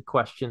oriented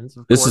questions.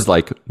 Of This course. is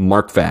like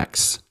Mark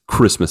Facts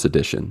Christmas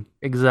edition.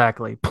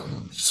 Exactly.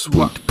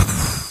 Sweet.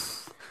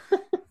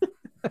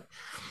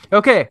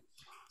 Okay.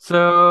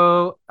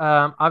 So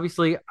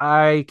obviously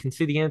I can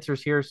see the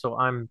answers here, so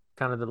I'm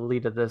kind of the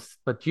lead of this.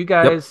 But you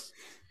guys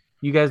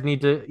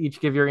need to each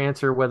give your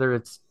answer, whether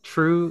it's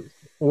true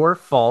or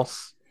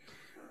false.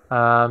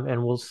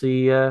 And we'll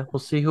see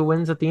who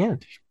wins at the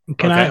end.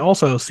 Can I Okay.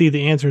 also see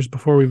the answers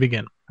before we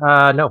begin?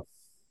 No.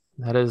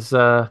 That is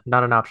not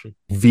an option.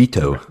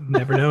 Veto.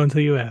 Never know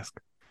until you ask.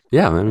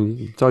 Yeah, I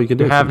mean, that's all you can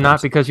do. You have not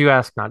sometimes. because you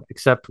ask not,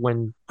 except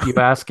when you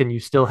ask and you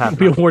still have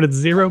Be not. awarded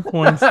 0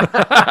 points.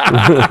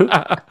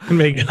 And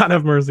may God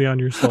have mercy on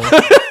your soul.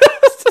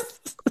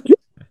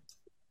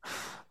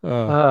 It's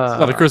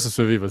not a Christmas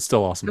movie, but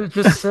still awesome. You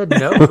just said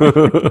no.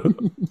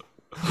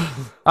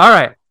 All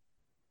right.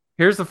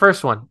 Here's the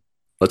first one.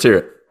 Let's hear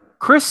it.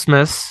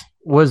 Christmas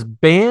was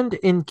banned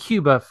in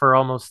Cuba for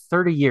almost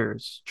 30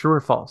 years. True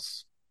or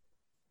false?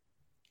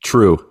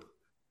 True.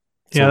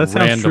 It's Yeah, a that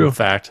sounds random true.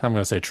 fact. I'm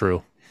going to say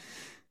true.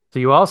 So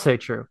you all say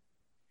true.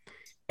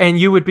 And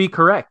you would be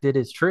correct. It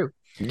is true.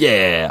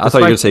 Yeah. I thought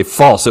you were going to say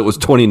false. It was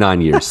 29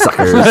 years,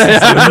 suckers.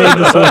 I made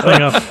this whole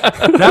thing up.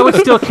 That would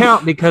still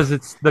count because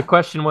the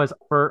question was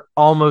for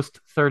almost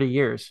 30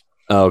 years.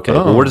 Okay.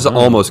 Well, where does it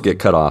almost get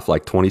cut off?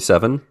 Like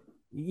 27?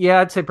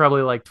 Yeah, I'd say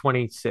probably like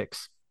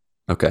 26.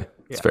 Okay.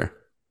 That's Yeah. fair.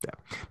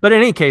 But in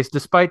any case,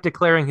 despite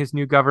declaring his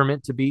new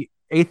government to be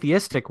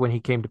atheistic when he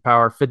came to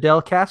power,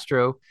 Fidel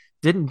Castro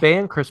didn't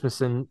ban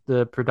Christmas in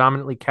the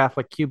predominantly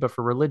Catholic Cuba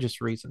for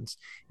religious reasons.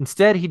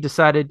 Instead, he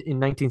decided in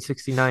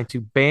 1969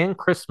 to ban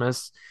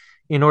Christmas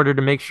in order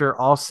to make sure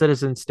all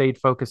citizens stayed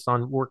focused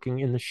on working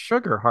in the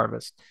sugar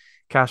harvest.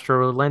 Castro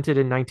relented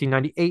in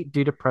 1998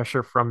 due to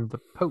pressure from the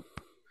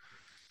Pope.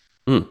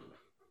 Mm.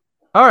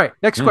 All right,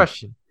 next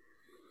question.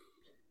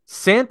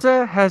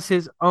 Santa has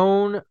his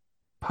own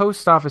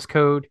post office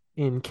code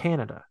in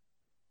Canada.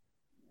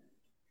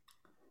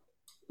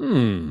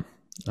 I'm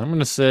going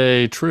to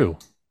say true.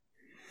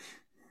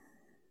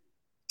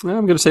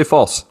 I'm going to say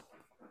false.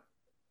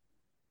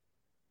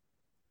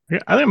 Yeah,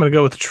 I think I'm going to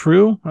go with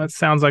true. That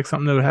sounds like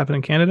something that would happen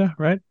in Canada,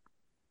 right?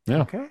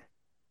 Yeah. Okay.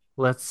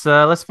 Let's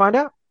find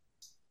out.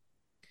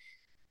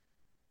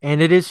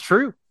 And it is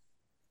true.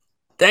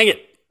 Dang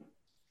it.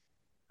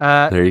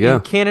 There you go.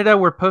 In Canada,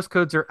 where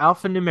postcodes are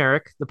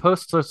alphanumeric, the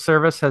Postal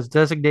Service has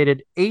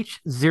designated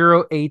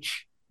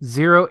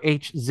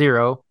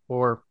H0H0H0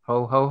 or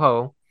ho ho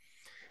ho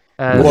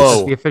as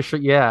Whoa. the official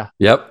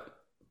Yep.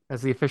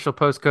 as the official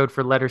postcode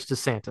for letters to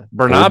Santa.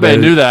 Bernabe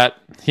knew that.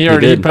 He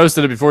already did.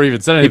 posted it before he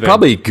even said He anything.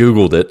 probably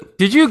Googled it.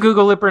 Did you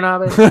Google it,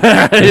 Bernabe?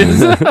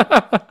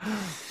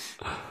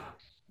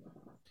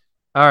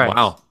 All right.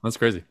 Wow. That's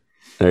crazy.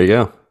 There you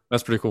go.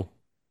 That's pretty cool.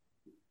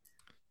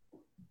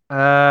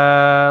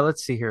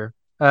 Let's see here.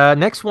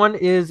 Next one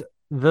is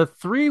the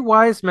three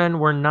wise men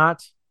were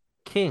not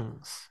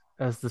kings,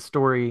 as the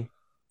story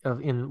of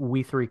in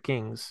We Three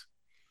Kings.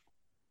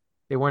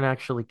 They weren't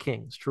actually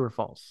kings. True or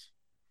false?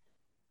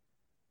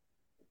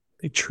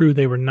 True,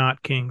 they were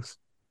not kings.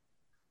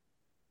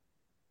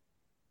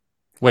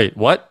 Wait,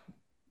 what?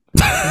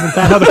 Isn't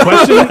that how the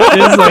question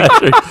is? Like,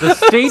 The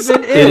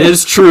statement It is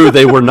is true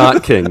they were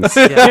not kings.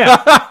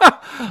 yeah.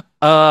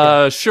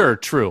 Sure,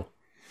 true.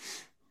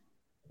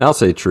 I'll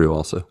say true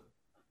also.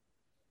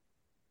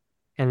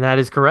 and that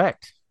is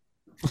correct.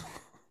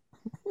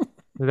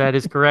 That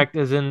is correct,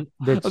 as in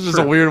that's That's just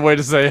true. a weird way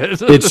to say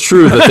it. It's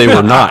true that they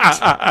were not.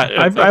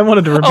 I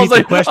wanted to repeat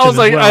the question as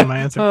well in my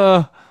answer.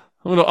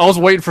 I was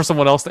waiting for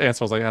someone else to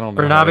answer. I was like, I don't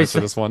know how to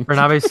answer this one.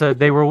 Bernabe said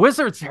they were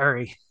wizards,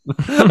 Harry.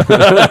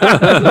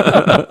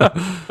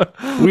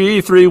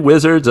 We three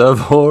wizards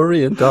of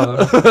Orient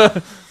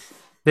are.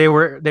 They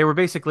were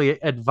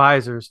basically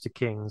advisors to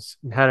kings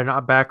and had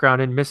a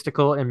background in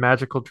mystical and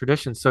magical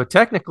traditions. So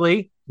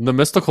technically, The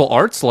mystical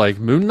arts like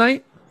Moon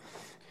Knight.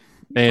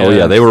 And Oh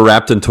yeah, they were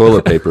wrapped in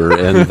toilet paper,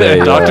 and they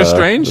Doctor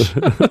Strange.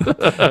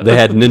 they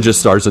had ninja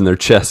stars in their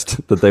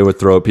chest that they would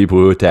throw at people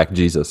who attacked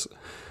Jesus.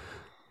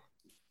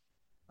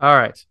 all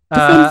right.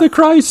 Defend the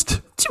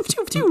Christ. Choo,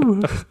 choo,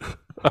 choo.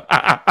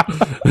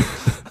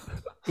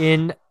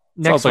 In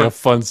next Sounds like one, a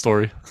fun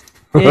story.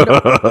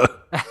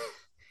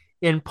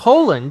 in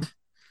Poland,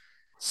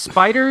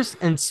 spiders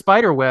and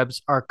spider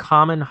webs are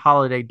common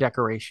holiday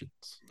decorations.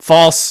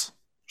 False.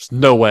 There's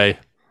no way.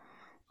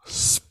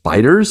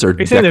 Spiders or Are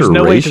you saying decorations? there's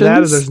no way to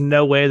that, or there's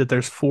no way that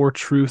there's 4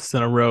 truths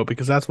in a row?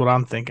 Because that's what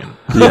I'm thinking.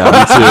 Yeah,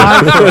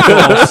 me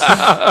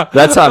too.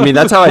 That's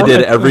how I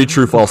did every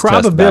true false test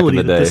back in Probability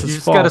the that day. this You is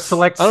just got to false.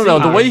 select. I don't know.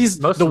 The C. way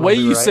Most the of them way will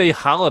be you right. say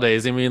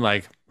holidays, I mean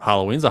like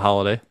Halloween's a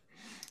holiday.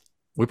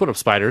 We put up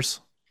spiders.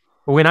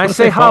 When I What if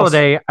say they false?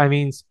 holiday, I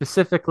mean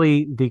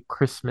specifically the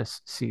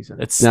Christmas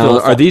season. It's Now,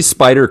 still are these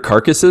spider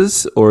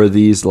carcasses or are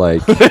these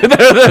like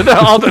they're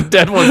all the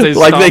dead ones they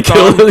like they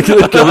stomped kill, on.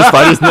 kill the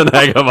spiders and then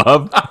hang them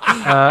up?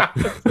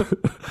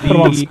 Put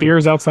them on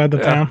spears outside the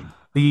town.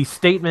 The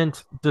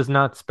statement does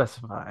not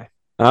specify.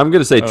 I'm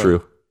gonna say Oh.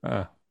 true.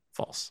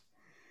 False.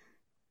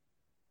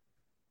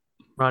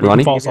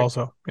 Ronnie? False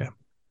also.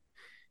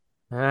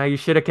 Yeah. You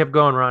should have kept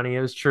going, Ronnie.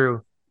 It was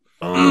true.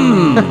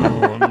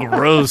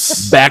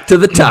 Gross. Back to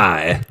the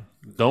tie.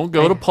 Don't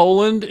go to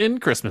Poland in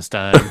Christmas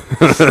time.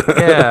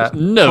 Yeah.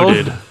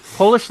 Noted.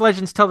 Polish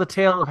legends tell the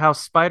tale of how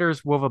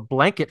spiders wove a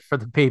blanket for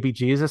the baby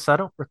Jesus. I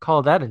don't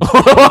recall that.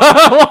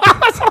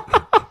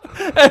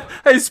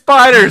 Hey,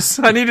 spiders!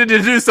 I needed you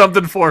to do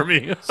something for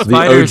me. The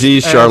Spiders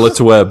OG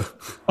Charlotte's Web.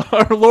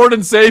 Our Lord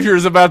and Savior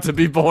is about to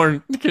be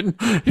born. Can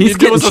He's you do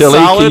getting us a chilly.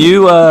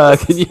 solid?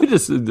 Can you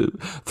just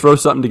throw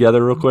something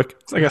together real quick?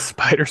 It's like a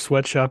spider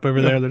sweatshop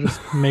over there. They're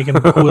just making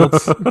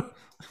quilts.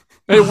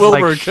 Hey,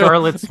 Wilbur, like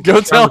Charlotte's,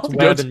 go tell- Charlotte's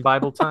go Web t- in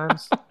Bible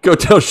times. Go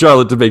tell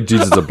Charlotte to make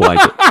Jesus a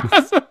blanket.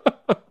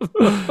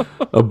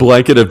 A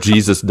blanket of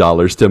Jesus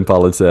dollars, Tim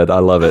Pollen said. I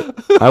love it.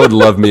 I would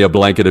love me a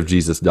blanket of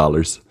Jesus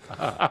dollars.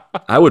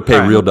 I would pay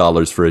All right. real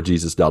dollars for a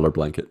Jesus dollar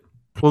blanket.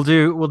 We'll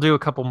do a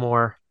couple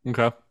more.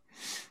 Okay.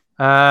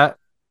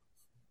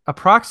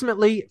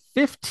 Approximately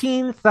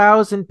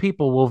 15,000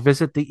 people will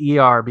visit the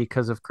ER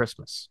because of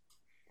Christmas.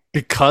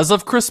 Because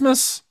of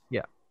Christmas?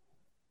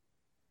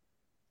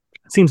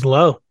 Seems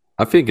low.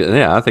 I think it's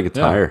Yeah.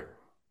 higher.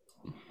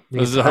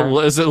 Is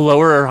it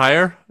lower or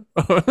higher?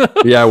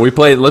 Yeah,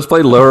 let's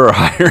play lower or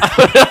higher.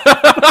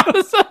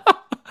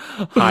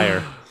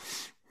 Higher.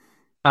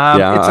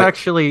 It's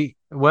actually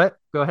what?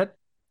 Go ahead.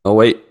 Oh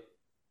wait.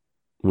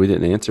 We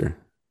didn't answer.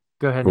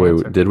 Go ahead.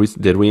 Wait, and answer.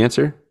 did we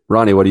answer?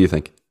 Ronnie, what do you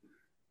think?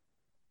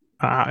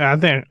 I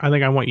think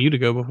I want you to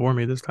go before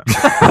me this time.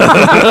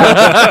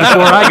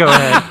 Before I go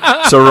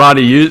ahead. So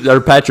Ronnie,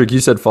 Patrick, you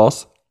said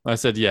false? I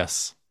said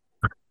yes.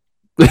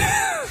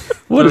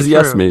 What does True.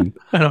 yes mean?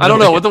 I don't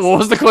know. What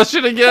was the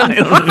question again?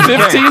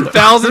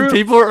 15,000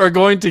 people are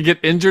going to get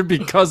injured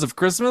because of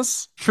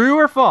Christmas? True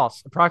or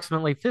false?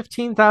 Approximately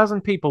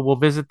 15,000 people will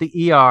visit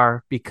the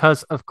ER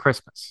because of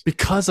Christmas.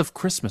 Because of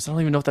Christmas. I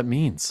don't even know what that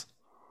means.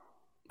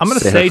 I'm going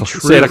to say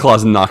true. Santa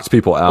Claus knocks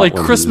people out. Like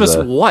when Christmas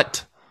he's,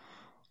 what?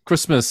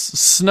 Christmas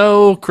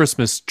snow,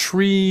 Christmas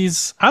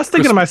trees. I was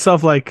thinking to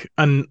myself like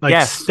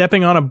Yes.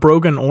 stepping on a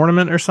broken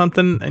ornament or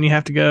something, and you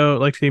have to go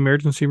like to the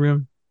emergency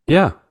room.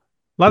 yeah, A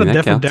lot of that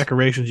different counts.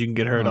 decorations you can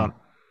get hurt on.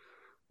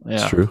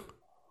 it's Yeah. true.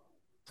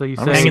 So you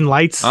I'm say Hanging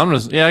lights. I'm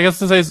just I guess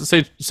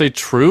to say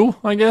true,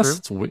 I guess.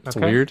 True. It's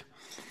Okay. weird.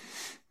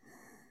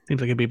 Seems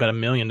like it'd be about 1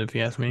 million if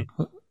you ask me.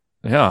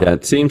 Yeah. Yeah,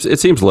 it seems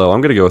low. I'm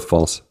gonna go with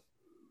false.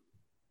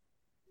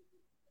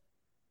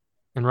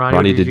 and Ronnie,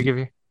 Ronnie, what did did- you give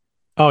you?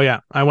 Oh yeah,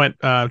 I went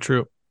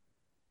true.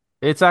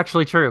 It's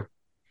actually true.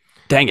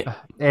 Dang it!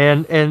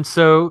 And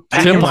so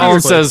Tim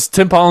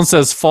Pollen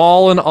says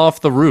fallen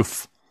off the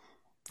roof.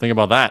 Think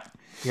about that.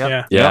 Yep.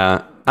 Yeah.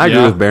 Yeah, I agree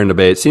Yeah. with Baron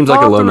Debate. It seems like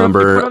a Fall low off the roof, you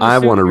put number. on the I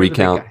suit, want to you're the big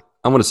recount. guy.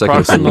 I want a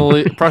second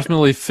opinion.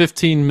 Approximately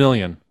 15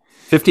 million.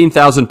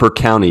 15,000 per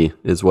county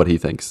is what he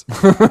thinks.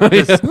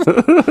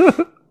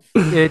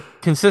 It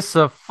consists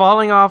of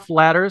falling off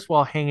ladders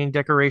while hanging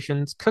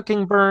decorations,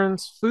 cooking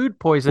burns, food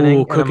poisoning,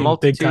 Ooh, and a cooking,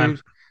 big time.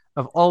 multitude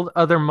of all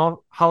other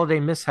holiday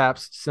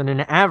mishaps send an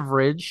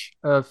average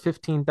of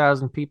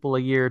 15,000 people a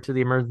year to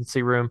the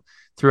emergency room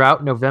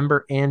throughout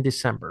November and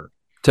December.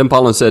 Tim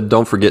Pollen said,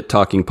 "Don't forget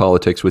talking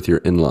politics with your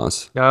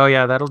in-laws." Oh,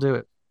 yeah, that'll do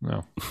it.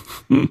 No.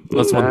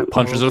 That's when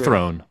punches are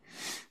thrown.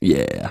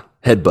 Yeah.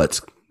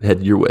 Headbutts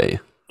head your way.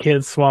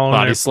 Kids swallowing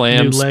Body their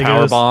slams, new Legos.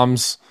 power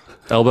bombs,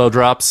 elbow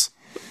drops.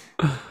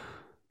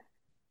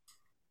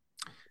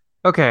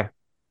 Okay,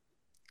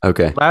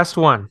 Okay. last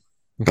one.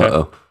 Okay.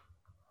 Uh-oh.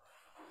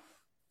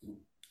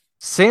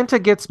 Santa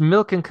gets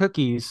milk and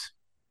cookies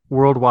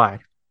worldwide.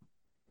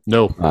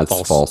 No.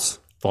 That's false.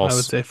 I would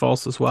False. say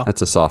false as well.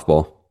 That's a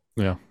softball.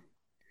 Yeah.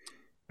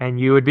 And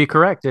you would be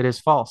correct. It is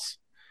false.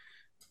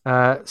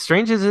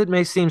 Strange as it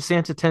may seem,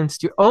 Santa tends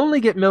to only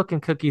get milk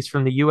and cookies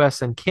from the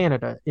U.S. and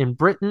Canada. In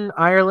Britain,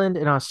 Ireland,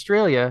 and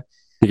Australia,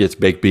 He gets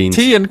baked beans.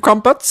 Tea and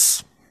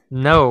crumpets.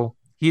 no.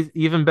 He's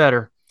even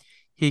better.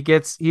 He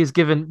is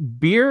given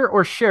beer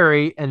or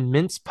sherry and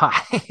mince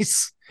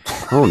pies.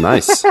 Oh,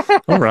 nice.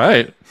 All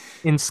right.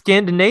 In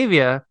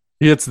Scandinavia,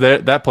 He hits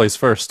that place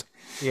first.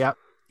 yeah,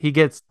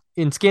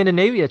 in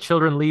Scandinavia,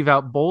 children leave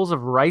out bowls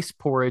of rice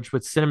porridge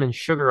with cinnamon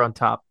sugar on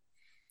top.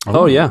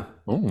 Oh, yeah.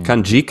 Ooh.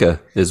 Canjica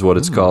is what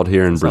it's called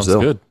here in Sounds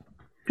Brazil. good.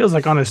 Feels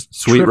like on his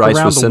Sweet trip rice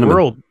around with the cinnamon.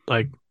 world,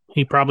 like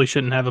he probably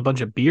shouldn't have a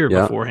bunch of beer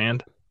Yeah.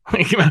 beforehand.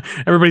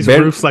 Everybody's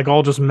Ben- roof's like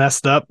all just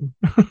messed up.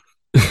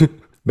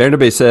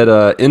 Bernabe said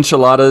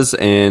enchiladas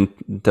and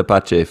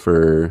tepache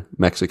for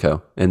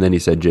Mexico. And then he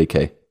said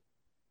JK.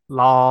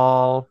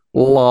 Lol.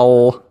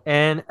 Lol.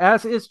 And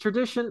as is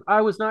tradition,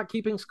 I was not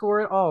keeping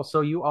score at all,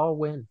 so you all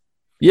win.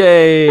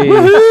 Yay.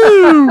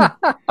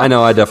 I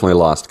know I definitely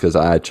lost because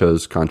I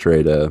chose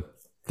contrary to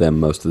them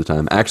most of the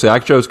time. Actually, I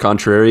chose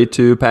contrary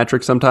to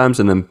Patrick sometimes,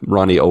 and then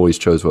Ronnie always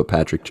chose what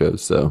Patrick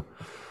chose. So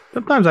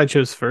Sometimes I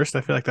chose first.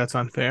 I feel like that's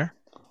unfair.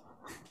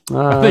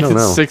 I I think don't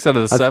it's know. 6 out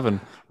of the 7.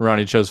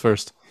 Ronnie chose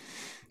first.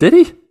 Did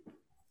he?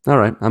 All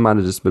right. I might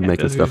have just been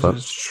making Because stuff he's up.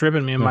 just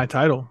stripping me of my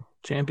title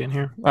champion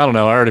here. I don't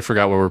know. I already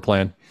forgot what we're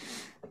playing.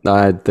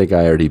 I think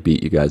I already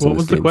beat you guys What in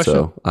was this the game, question?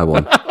 so I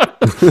won.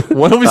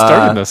 When are we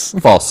starting this?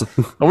 False.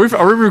 Are we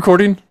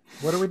recording?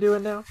 What are we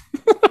doing now?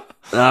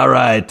 All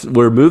right.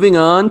 We're moving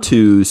on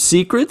to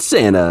Secret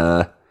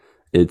Santa.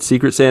 It's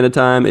Secret Santa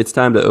time. It's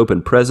time to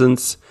open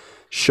presents,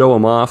 show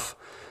them off,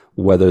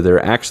 whether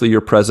they're actually your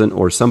present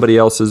or somebody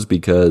else's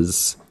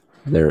because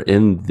they're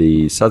in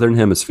the Southern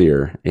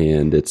Hemisphere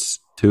and it's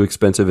too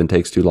expensive and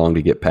takes too long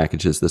to get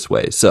packages this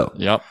way. So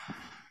Yep.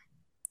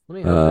 Let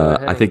me go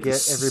ahead I think and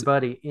get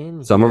everybody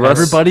in. some of here. us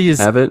Everybody is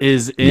have it.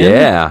 in.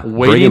 Yeah, bring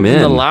Waiting 'em in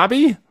the in.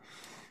 lobby.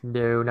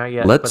 No, not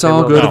yet. Let's but they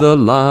all will go now. to the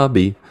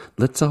lobby.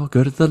 Let's all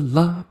go to the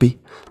lobby.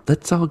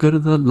 Let's all go to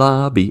the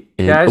lobby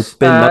and Guys,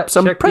 open up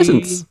some check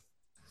presents. the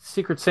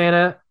Secret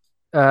Santa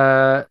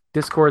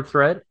Discord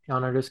thread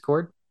on our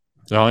Discord.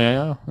 Oh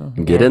yeah.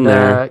 Get in And,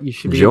 there. You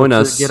should be Join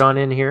able us. to get on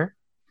in here.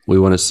 We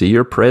want to see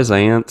your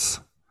presents.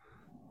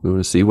 We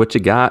want to see what you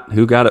got,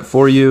 who got it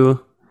for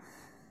you.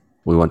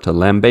 We want to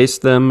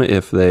lambaste them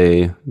if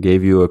they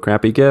gave you a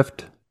crappy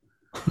gift.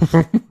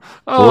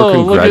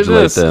 Oh, look at congratulate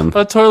this! them.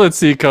 A toilet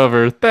seat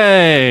cover.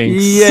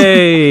 Thanks.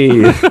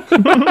 Yay!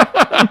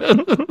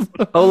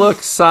 Oh, look,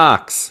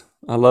 socks.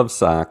 I love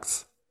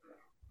socks.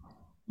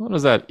 What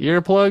is that?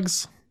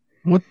 Earplugs?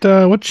 What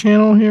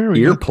channel here?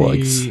 We got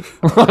Earplugs.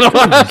 the- What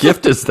kind of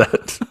gift is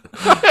that?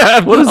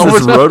 What is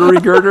this, rotary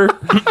girder?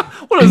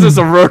 What is this?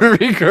 A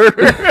rotary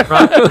girder?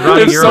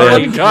 Ronnie, If you're someone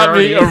already- got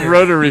me you're a already-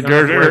 rotary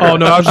girder. Oh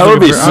no! I, was I would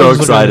be looking for- I so was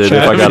looking at the excited if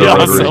chat. I got a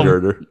That'd be rotary awesome.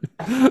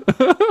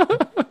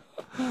 girder.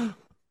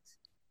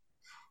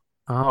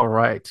 All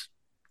right.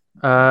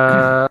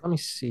 Let me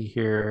see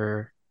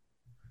here.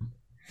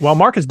 While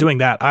Mark is doing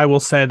that, I will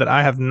say that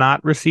I have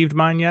not received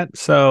mine yet.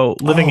 So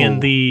living in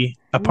the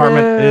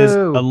apartment is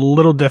No. a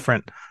little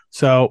different.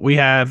 So we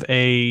have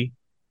a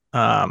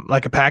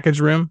like a package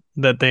room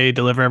that they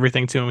deliver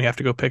everything to, and we have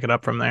to go pick it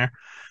up from there.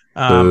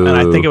 And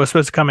I think Boo. it was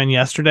supposed to come in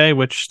yesterday,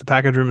 which the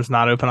package room is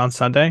not open on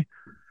Sunday.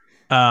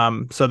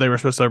 So they were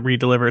supposed to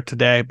re-deliver it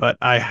today, but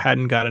I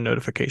hadn't got a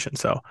notification.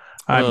 So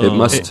Oh. It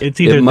must. it's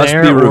either it must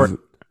there be or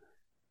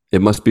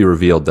it must be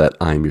revealed that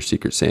I'm your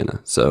Secret Santa.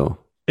 So,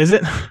 is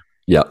it?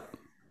 yep.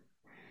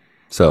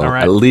 So All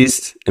right. at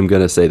least I'm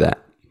gonna say that.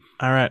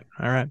 All right.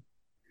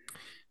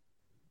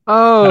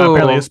 Oh,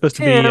 apparently it's supposed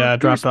to be, Tim,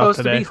 dropped you're off supposed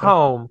today, to be so-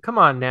 home. Come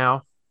on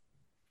now.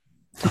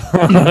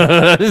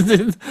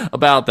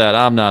 About that,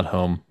 I'm not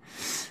home.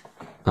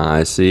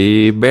 I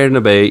see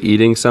Bernabe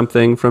eating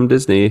something from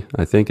Disney.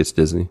 I think it's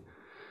Disney.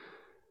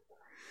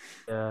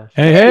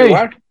 Hey.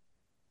 What?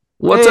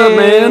 What's up,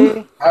 man?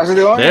 Hey. How's it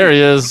going? There he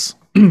is.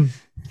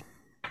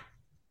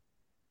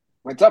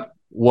 What's up?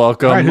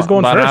 Welcome, All right, who's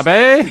going first?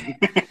 Barabe.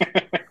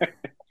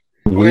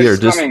 We are Who's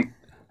just coming?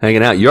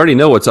 hanging out. You already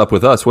know what's up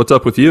with us. What's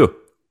up with you?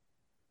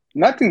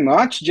 Nothing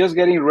much. Just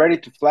getting ready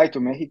to fly to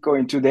Mexico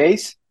in 2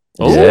 days.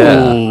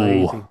 Yeah.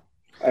 Crazy.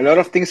 A lot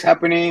of things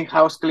happening.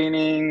 House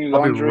cleaning,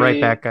 I'll be laundry.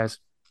 right back, guys.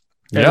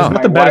 There's Yeah. My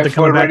nothing better than wife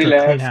coming back already to a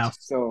clean left, house.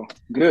 so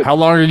good. How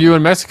long are you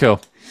in Mexico?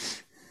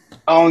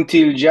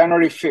 Until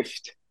January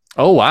 5th.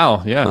 Oh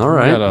wow, yeah. All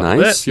right. We got a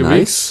Nice. few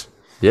Nice.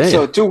 Yeah.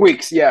 So 2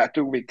 weeks. Yeah,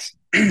 2 weeks.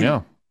 weeks.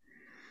 Yeah.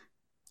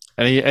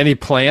 Any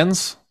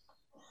plans?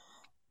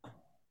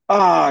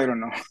 I don't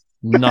know.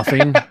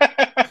 Nothing.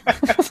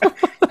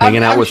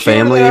 Hanging out with sure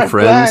family, there are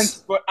friends.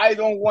 plans, but I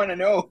don't want to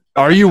know.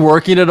 Are you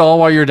working at all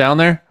while you're down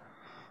there?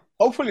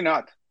 Hopefully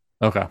not.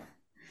 Okay,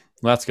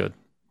 that's good.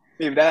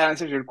 If that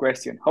answers your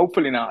question,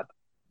 hopefully not.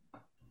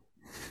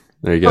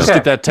 There you go. Just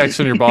get that text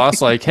from your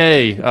boss, like,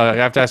 "Hey, I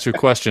have to ask you a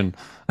question,"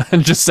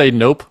 and just say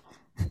nope.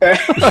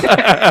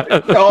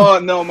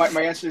 No, my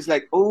answer is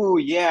like, oh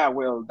yeah,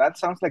 well, that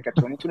sounds like a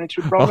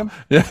 2023 problem.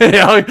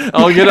 Yeah,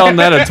 I'll get on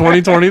that in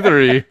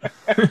 2023.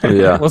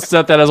 Yeah. Let's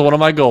set that as one of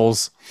my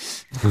goals.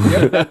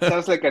 Yep, that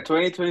sounds like a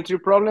 2023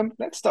 problem.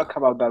 Let's talk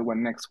about that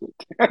one next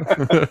week.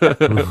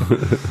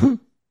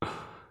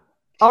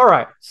 All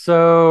right.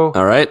 So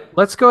All right.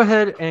 let's go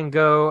ahead and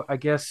go, I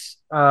guess,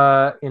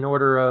 in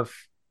order of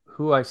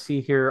who I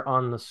see here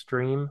on the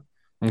stream.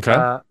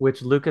 Okay.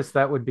 Which, Lucas,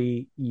 that would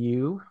be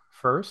you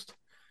first.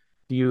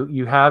 Do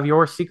you have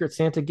your Secret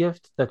Santa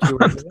gift that you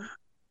were given?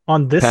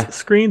 On this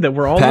screen that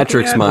we're all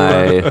Patrick's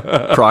looking at?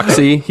 my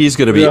proxy. He's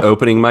going to be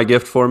opening my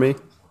gift for me.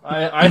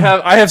 I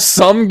have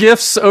some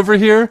gifts over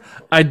here.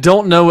 I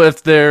don't know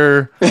if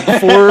they're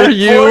for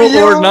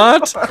you or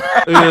not.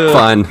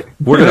 Fine.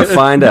 We're going to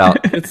find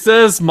out. It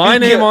says my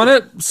name on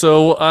it,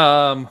 so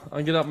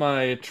I'll get out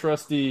my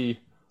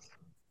trusty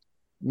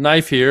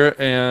knife here,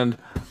 and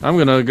I'm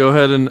gonna go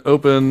ahead and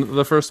open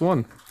the first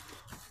one.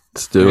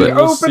 Let's do it.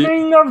 We'll see.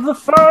 Opening of the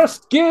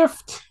first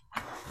gift.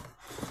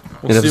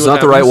 And if it's not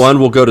the right one,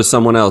 we'll go to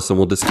someone else, and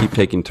we'll just keep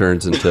taking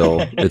turns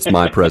until it's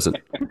my present.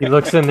 He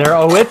looks in there.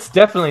 Oh, it's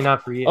definitely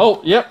not for you.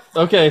 Oh, yep.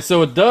 Okay,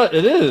 so it does.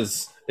 It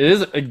is. It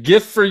is a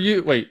gift for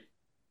you. Wait.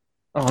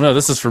 Oh no,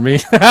 this is for me.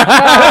 All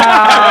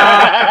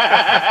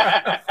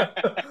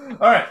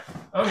right.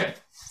 Okay.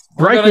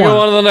 We're gonna go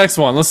on to the next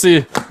one. Let's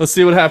see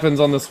what happens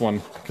on this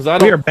one.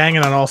 Because We are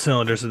banging on all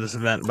cylinders at this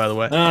event, by the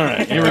way. All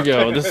right, here we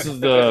go. This is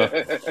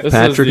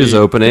Patrick is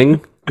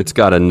opening. It's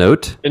got a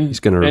note. He's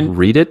going to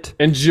read it.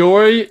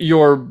 Enjoy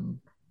your.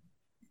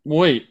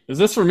 Wait, is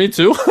this for me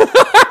too?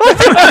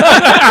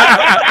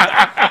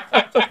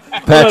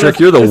 Patrick,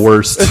 you're the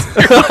worst.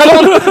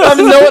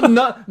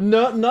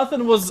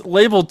 Nothing was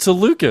labeled to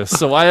Lucas,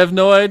 so I have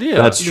no idea.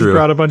 That's He true.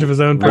 brought a bunch of his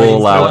own We'll presents.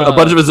 allow it. A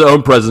bunch of his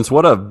own presents.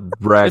 What a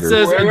bragger. It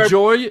says,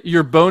 "Enjoy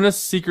your bonus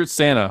Secret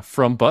Santa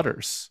from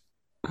Butters."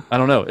 I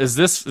don't know. Is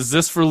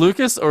this for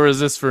Lucas or is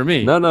this for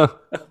me? No.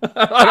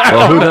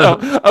 Well, who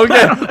knows?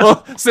 Okay.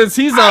 Well, since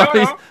he's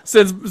on,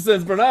 since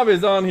Bernabe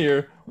is on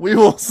here, we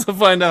will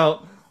find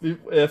out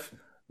if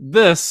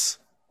this.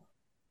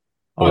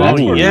 Oh, that's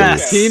for yes.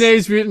 Lucas.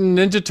 Teenage Mutant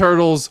Ninja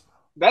Turtles.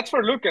 That's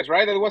for Lucas,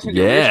 right? That wasn't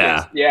Yeah. your wish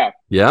list. Yeah.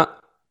 Yeah.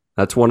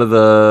 That's one of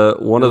the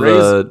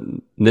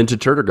Ninja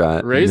Turtle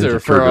guys. Razor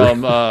Ninja Turtle.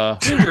 from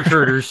Ninja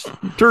Turtles.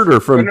 Turtle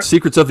from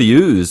Secrets of the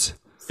Ooze.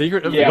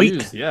 Secret of Yeah. the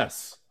Ooze.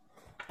 Yes.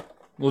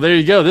 Well, there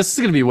you go. This is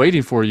going to be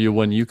waiting for you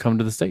when you come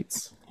to the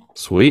States.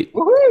 Sweet.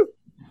 Woohoo!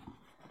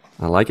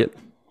 I like it.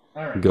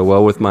 All right. Go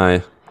well with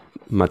my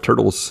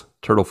turtle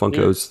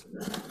Funkos.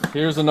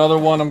 Here's another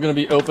one I'm going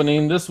to be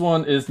opening. This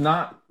one is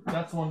not.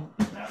 That one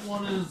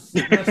is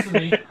addressed to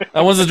me.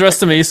 That one's addressed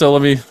to me, so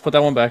let me put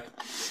that one back.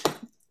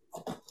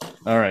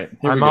 All right. Here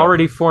we I'm go.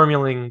 already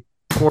formulating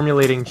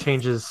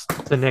changes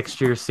to next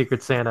year's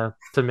Secret Santa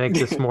to make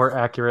this more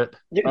accurate.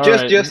 All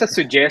Just right. just a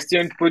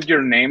suggestion, put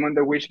your name on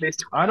the wish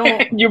list. I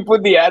don't. You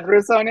put the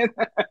address on it.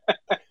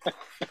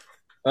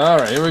 All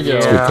right, here we go.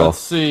 Yeah. call. Let's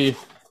see.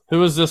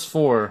 Who is this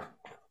for?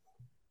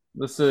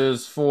 This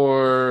is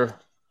for.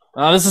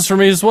 This is for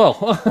me as well.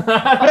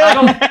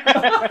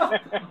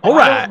 All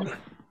right.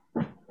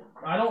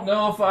 I don't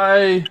know if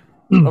I.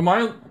 Am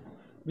I?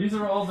 These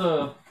are all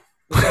the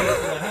things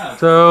that I have.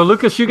 So,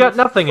 Lucas, you got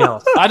nothing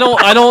else. I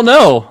don't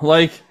know.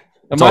 Like,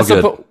 am It's I all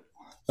good.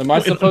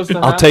 supposed to?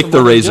 I'll have take some the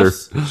other razor.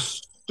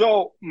 gifts?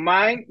 So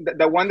mine,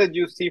 the one that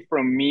you see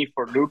from me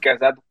for Lucas,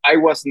 that I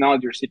was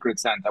not your Secret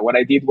Santa. What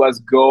I did was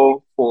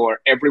go for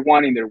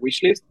everyone in their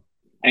wish list,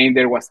 and if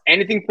there was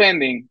anything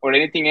pending or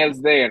anything else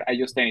there, I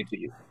just sent it to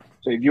you.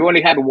 So if you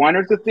only had one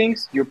or two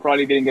things, you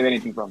probably didn't get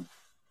anything from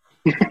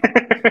me.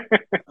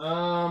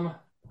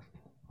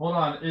 Hold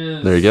on.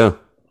 There you go.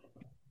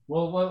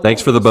 Well,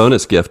 Thanks for the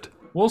bonus gift.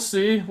 We'll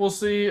see.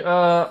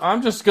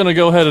 I'm just gonna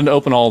go ahead and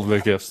open all of the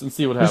gifts and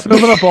see what Just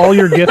happens. open up all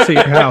your gifts at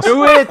your house.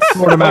 Do it!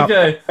 Sort them out.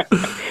 Okay.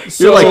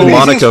 You're like So, This is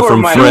Monica for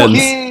from my Friends.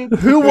 kid.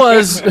 who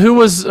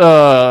was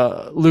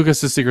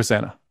Lucas's Secret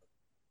Santa?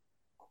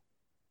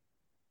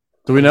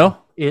 Do we know?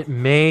 It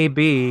may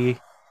be.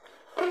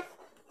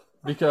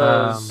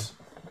 Because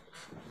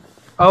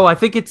Oh, I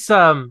think it's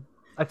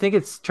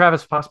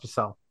Travis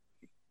Pospisil.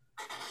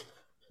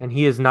 And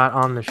he is not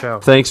on the show.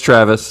 Thanks,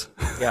 Travis.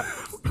 Yeah.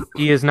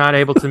 He is not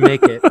able to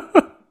make it.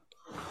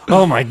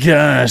 oh my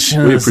gosh,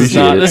 We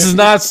appreciate it. This is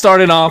not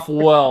starting off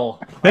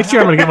well. Next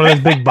year, I'm gonna get one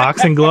of those big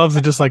boxing gloves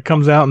that just like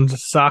comes out and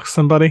just socks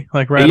somebody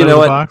like right You out know of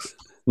what? the box.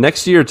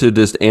 Next year, to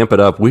just amp it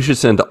up, we should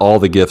send all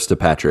the gifts to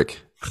Patrick.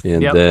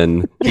 And Yep.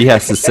 then he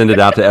has to send it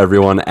out to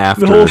everyone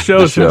after The whole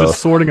show is him show.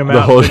 just sorting them The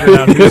out. whole figuring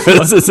out who's what.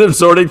 this is him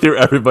sorting through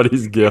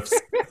everybody's gifts.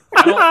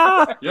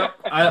 Yep.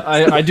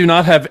 I do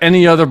not have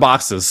any other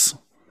boxes.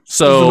 It's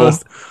So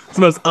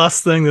the most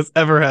us thing that's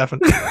ever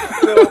happened.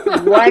 So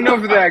one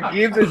of the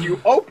gifts that you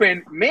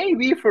open may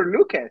be for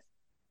Lucas.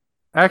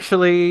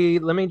 Actually,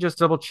 let me just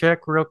double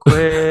check real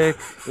quick.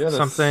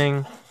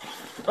 Something.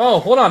 Oh,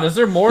 hold on. Is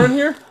there more in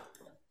here?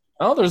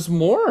 Oh, there's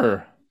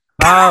more.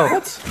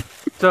 Oh,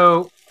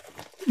 so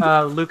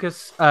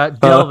Lucas,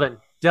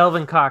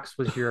 Delvin Cox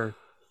was your.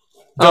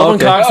 Delvin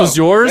Cox was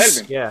yours?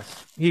 Delvin.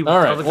 Yes. All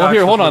right. Well,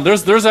 here, hold on.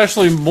 There's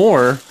actually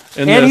more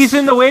in and this. he's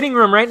in the waiting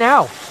room right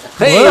now.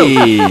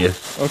 Hey,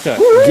 Okay.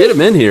 get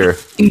him in here.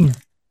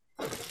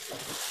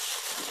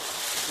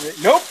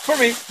 Nope, for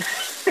me.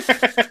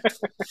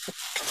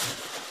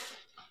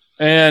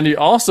 And you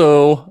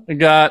also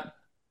got.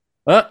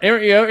 Here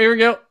we go. Here we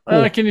go.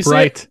 Can you see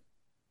Right. it?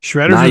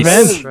 Shredder's Nice.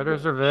 Revenge.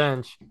 Shredder's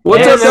Revenge.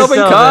 What's And up, Delvin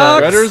Delvin.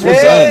 Cox? Shredder's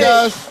Hey. Revenge.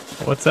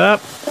 guys. What's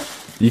up?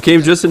 You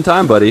came just in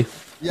time, buddy.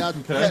 Yeah,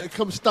 I had to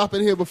come stop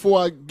in here before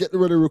I get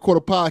ready to record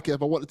a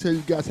podcast. I want to tell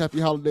you guys happy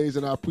holidays,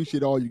 and I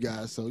appreciate all you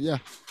guys. So, yeah,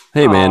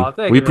 Hey, man. Aw,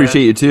 thank We you,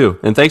 appreciate you, too.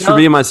 And thanks for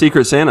being my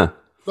Secret Santa.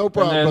 no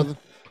problem, then- brother.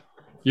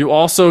 You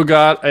also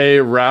got a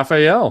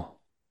Raphael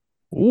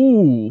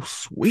Ooh,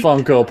 sweet.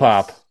 Funko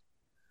Pop.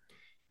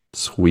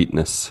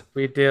 Sweetness.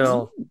 Sweet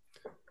deal.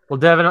 Well,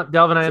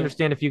 Delvin, I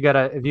understand if you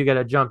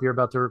gotta jump, you're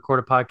about to record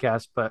a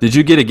podcast, but Did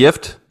you get a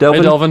gift, Hey,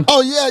 Delvin? Delvin.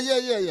 Oh,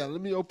 yeah.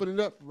 Let me open it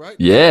up, right?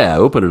 Yeah,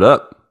 open it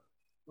up.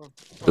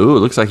 Ooh, it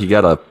looks like you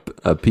got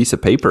a piece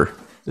of paper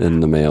in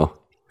the mail.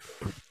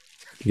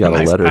 You got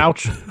Nice a letter.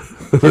 pouch.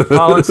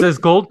 Colin says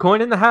gold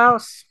coin in the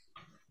house.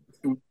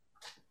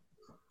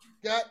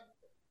 Got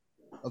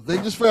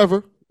Avengers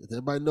Forever. If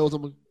everybody knows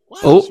I'm a...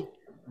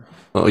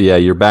 Oh, yeah,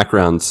 your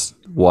background's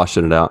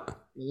washing it out.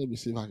 Let me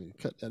see if I can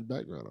cut that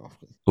background off.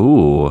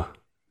 Ooh,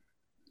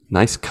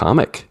 nice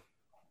comic.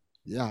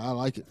 Yeah, I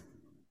like it.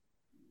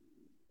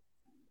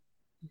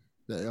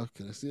 There,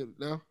 can I see it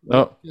now?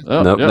 Oh,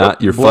 Nope, yeah.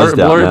 not. You're fuzzed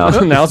out now.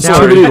 Now it's Too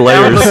many Now it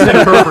layers. looks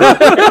inappropriate.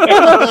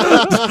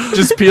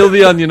 Just peel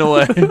the onion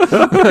away. Peel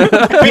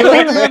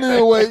the onion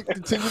away.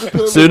 Continue to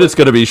peel it Soon away. it's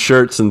going to be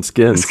shirts and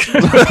skins.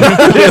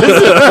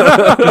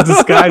 The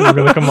disguise is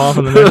going to come off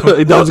in the next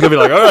one. Dom's going to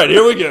be like, all right,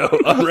 here we go.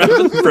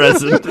 Unwrapping the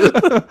present.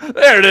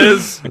 There it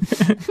is.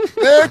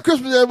 Merry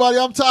Christmas, everybody.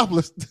 I'm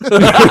topless.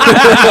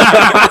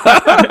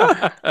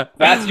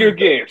 That's your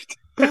gift.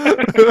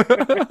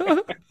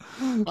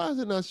 Why is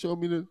it not showing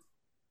me to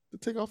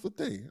take off the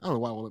thing? I don't know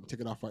why I won't let me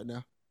take it off right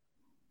now.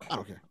 I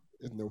don't care.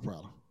 It's no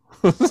problem.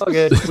 It's all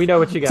good. We know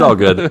what you got. It's all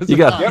good. You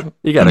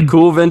got a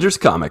cool Avengers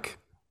comic.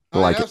 I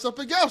like have it.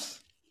 something else.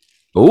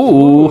 Ooh,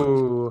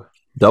 Ooh.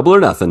 double or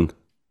nothing.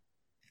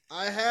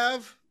 I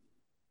have.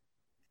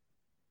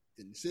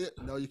 Can you see it?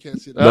 No, you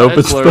can't see it. Nope,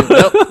 it's it's blurred.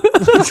 blurred.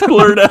 It's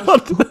blurred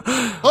out.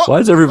 Why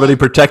is everybody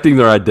protecting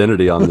their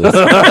identity on this?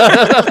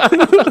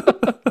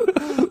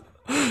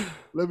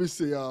 Let me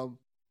see. I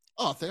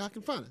think I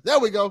can find it. There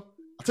we go.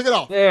 I took it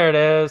off. There it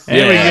is.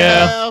 There we I go.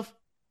 have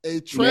a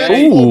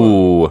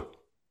Transformer. Ooh,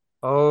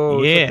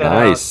 Oh, Yeah. check that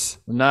out. nice.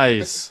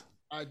 Nice.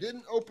 I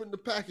didn't open the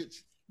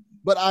package,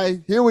 but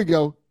here we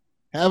go.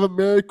 Have a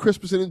Merry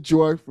Christmas and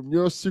enjoy from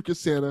your Secret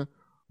Santa,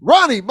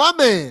 Ronnie, my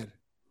man.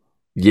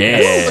 Looking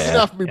Yeah.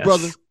 out for me, Yes.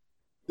 brother. This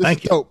Thank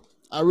is you. dope.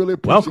 I really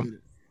appreciate Welcome.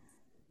 it.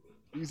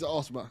 These are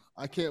awesome.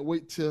 I can't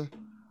wait to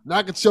now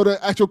I can show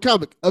the actual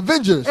comic.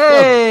 Avengers.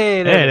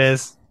 Hey, There it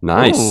is.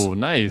 Nice. Ooh,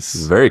 nice.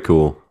 Very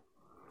cool.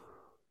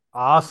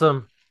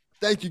 Awesome.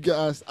 Thank you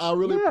guys. I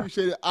really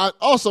appreciate it. I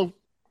also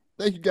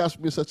thank you guys for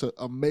being such an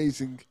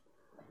amazing,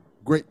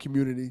 great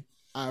community.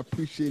 I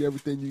appreciate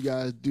everything you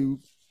guys do.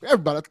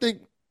 Everybody, I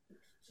think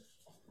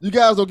you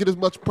guys don't get as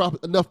much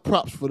enough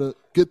props for the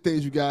good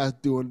things you guys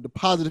do and the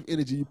positive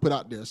energy you put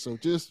out there. So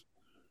just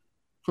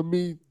from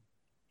me,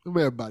 from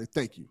everybody,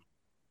 thank you.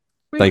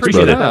 We Thanks,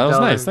 appreciate brother. Yeah, that was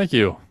Delvin. nice. Thank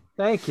you.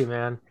 Thank you,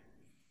 man.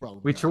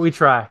 Problem. We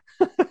try.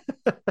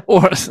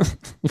 Or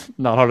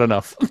not hard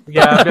enough.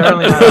 Yeah,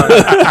 apparently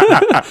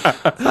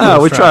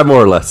not. We try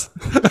more or less.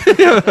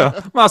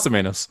 Mas o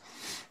menos.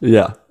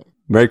 Yeah.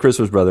 Merry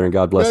Christmas, brother, and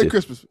God bless Merry you.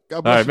 Christmas. God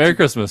All bless right. you Merry too.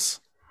 Christmas.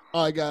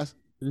 All right, guys.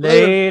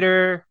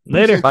 Later.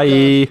 Later.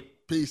 Appreciate you Bye. guys.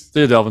 Peace. See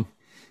you, Delvin.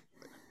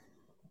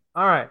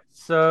 All right.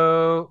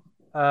 So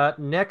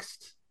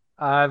next,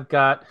 I've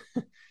got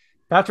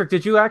Patrick.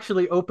 Did you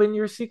actually open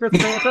your Secret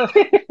Santa?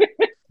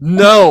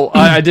 No,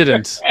 I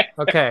didn't.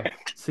 Okay.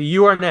 So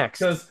you are next.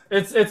 Because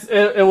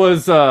it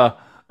was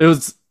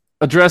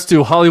addressed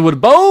to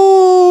Hollywood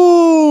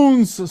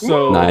Bones.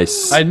 So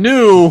Nice. I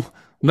knew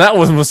that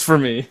one was for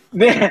me.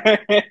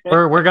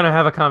 We're gonna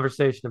have a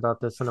conversation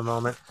about this in a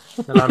moment,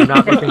 and I'm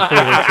not looking forward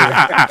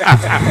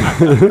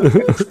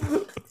to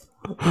it.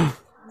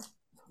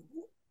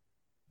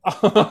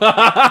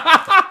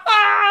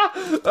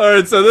 All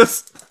right, so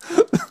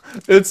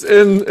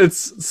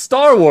it's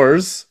Star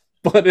Wars,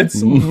 but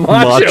it's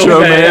Macho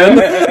Man. And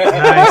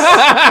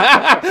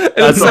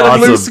That's instead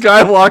of Luke awesome.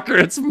 Skywalker,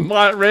 it's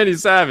Randy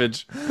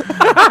Savage.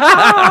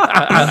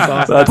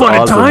 That's Upon a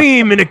awesome.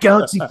 time in a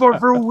galaxy far,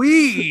 far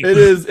away.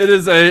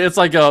 It's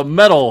like a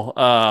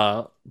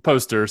metal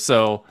poster.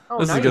 So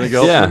this is gonna nice.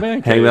 go for Yeah, the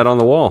man hang cave. that on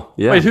the wall.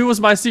 Yeah. Wait, who was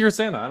my Secret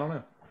Santa? I don't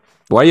know.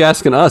 Why are you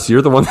asking us?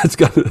 You're the one that's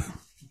got it.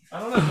 I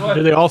don't know. What?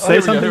 Do they all say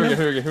here something We go,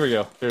 here we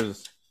go.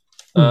 Here's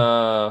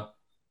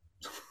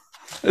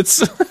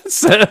It's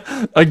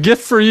a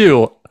gift for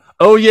you.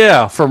 Oh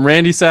yeah, from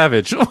Randy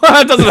Savage.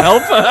 That doesn't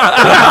help.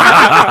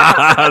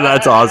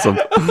 That's awesome.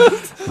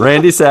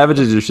 Randy Savage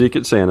is your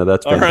secret Santa.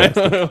 That's All right.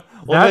 fantastic.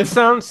 Well,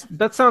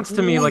 That sounds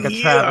to me like a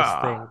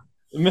Travis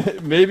thing.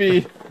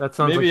 maybe That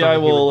sounds maybe like I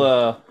something he would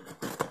will.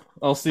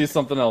 I'll see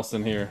something else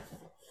in here.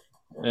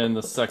 In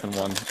the second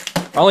one,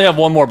 I only have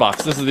one more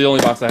box. This is the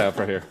only box I have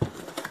right here.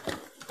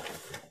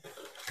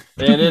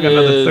 And it Got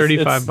another is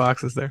 35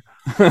 boxes there.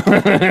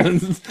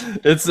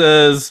 it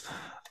says,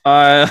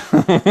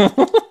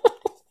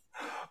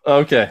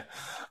 okay.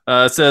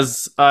 It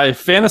says, I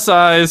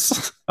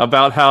fantasize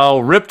about how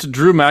ripped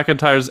Drew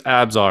McIntyre's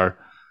abs are.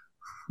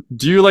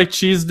 Do you like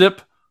cheese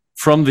dip?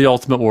 From the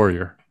Ultimate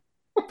Warrior.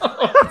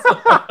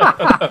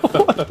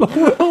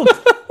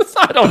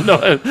 I don't know.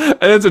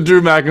 And it's a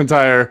Drew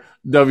McIntyre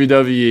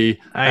WWE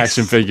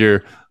action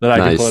figure that I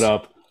can put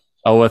up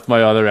with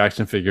my other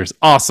action figures.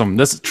 Awesome.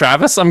 This is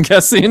Travis, I'm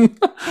guessing.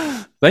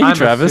 Thank you,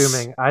 Travis.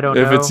 Assuming. I don't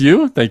know. If it's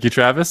you, thank you,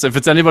 Travis. If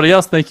it's anybody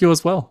else, thank you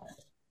as well.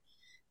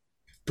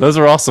 Those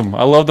are awesome.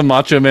 I love the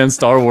Macho Man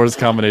Star Wars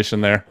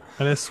combination there.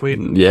 That is sweet.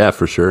 Yeah,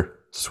 for sure.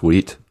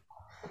 Sweet.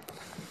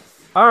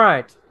 All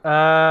right.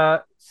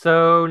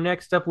 So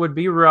next up would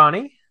be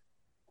Ronnie.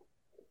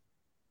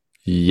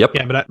 Yep.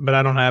 Yeah, but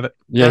I don't have it.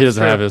 Yeah, he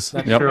doesn't true. have his.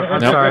 That's Yep. true.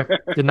 I'm Yep. sorry.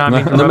 Did not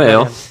mean to In the rub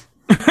mail.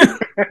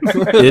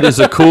 that in. It is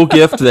a cool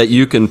gift that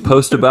you can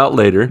post about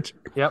later.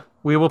 Yep.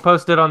 We will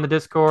post it on the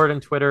Discord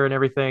and Twitter and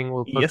everything.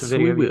 We'll post Yes, a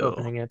video we of you will.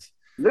 opening it.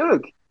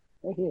 Look,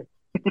 right here.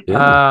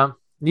 Yeah.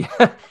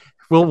 Yeah.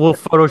 We'll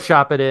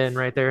Photoshop it in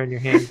right there in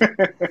your hand.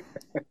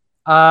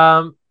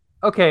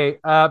 Okay.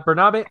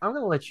 Bernabe, I'm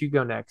gonna let you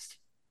go next.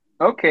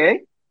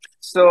 Okay,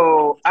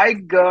 so I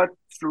got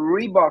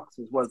 3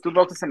 boxes. Well, 2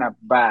 boxes and a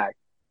bag.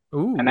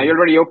 Ooh. And I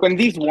already opened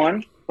this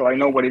one, so I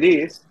know what it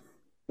is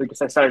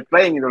because I started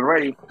playing it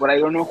already. But I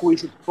don't know who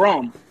is it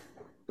from.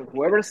 So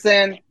whoever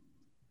sent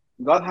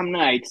Gotham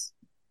Knights,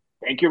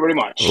 thank you very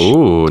much.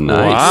 Oh,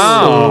 nice.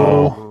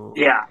 Wow.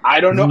 Yeah, I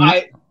don't know.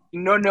 I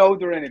no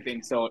note or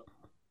anything, so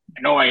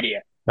no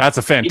idea. That's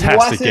a fantastic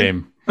wasn't-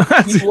 game.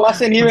 It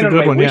wasn't even a on good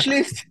my one, wish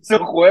list. So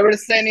whoever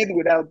sent it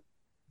without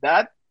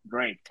that,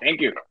 great.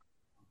 Thank you.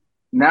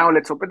 Now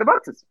let's open the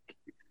boxes.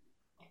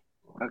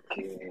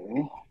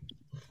 Okay.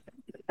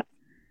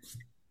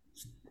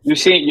 You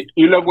see,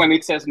 you love when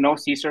it says no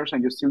scissors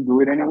and you still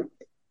do it anyway.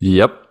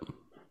 Yep.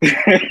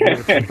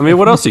 I mean,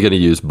 what else are you going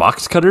to use?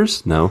 Box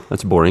cutters? No,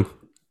 that's boring.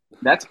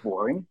 That's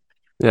boring.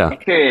 Yeah.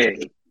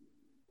 Okay.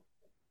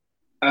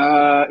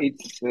 It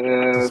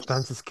says,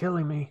 Suspense is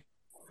killing me.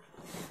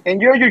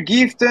 enjoy your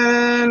gift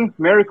and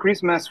Merry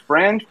Christmas,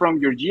 friend, from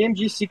your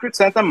GMG Secret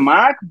Santa,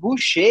 Mark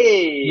Boucher.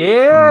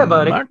 Yeah,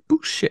 buddy. Mark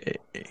Boucher.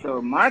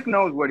 So Mark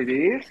knows what it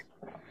is.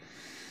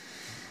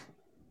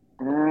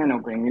 And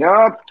opening it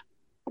up.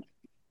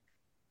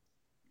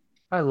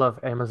 I love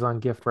Amazon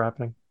gift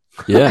wrapping.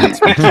 Yeah.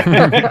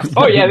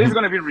 Oh, yeah, this is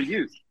going to be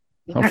reused.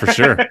 Oh, for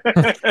sure.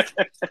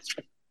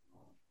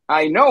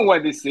 I know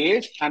what this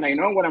is, and I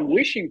know what I'm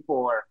wishing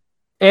for.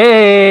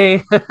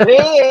 Hey!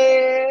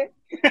 Hey!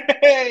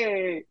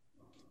 Hey!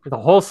 The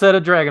whole set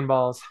of Dragon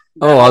Balls.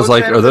 Oh, I was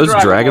like, are those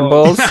Dragon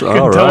Balls?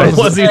 All right.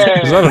 Was he?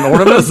 Is that an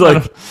ornament? It's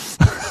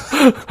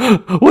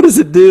like, what does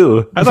it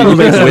do? I thought it was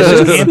Make like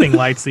wishes? those camping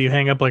lights that you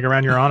hang up like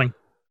around your awning.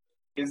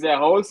 It's the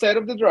whole set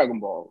of the Dragon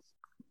Balls.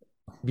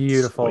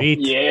 Beautiful. Sweet.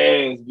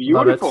 Yes,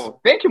 Love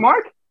beautiful. Thank you,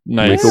 Mark.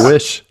 Nice. Make a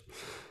wish.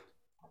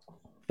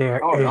 There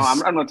Oh, is, no,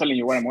 I'm not telling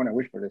you what I'm going to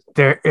wish for this.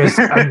 there is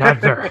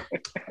another.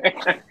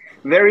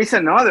 There is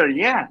another,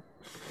 yeah.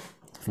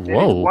 There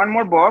is Whoa. one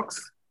more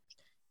box.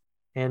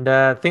 And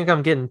I think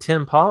I'm getting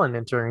Tim Pollen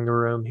entering the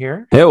room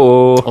here.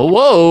 Hey-oh. Oh,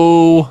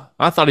 whoa.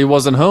 I thought he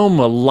wasn't home,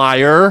 a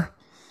liar.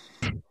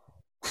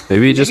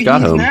 Maybe he just Maybe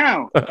got he's home.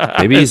 now.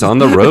 Maybe he's on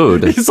the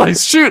road. He's like,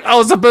 shoot, I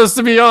was supposed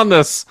to be on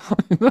this.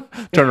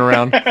 Turn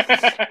around.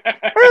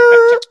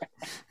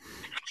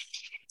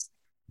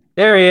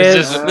 There he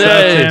Is is.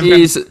 this- Yay.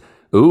 He's,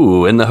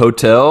 ooh, in the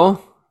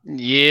hotel.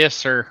 Yes,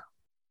 sir.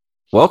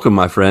 Welcome,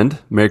 my friend.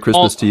 Merry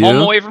Christmas to you.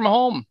 Home away from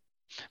home.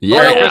 Yeah.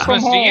 Merry Away Christmas from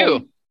to home.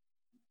 you.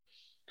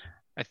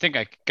 I think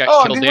I got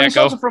Oh, killed this the one is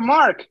echo. also from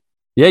Mark.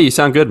 Yeah, you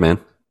sound good, man.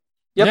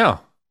 Yep. Yeah.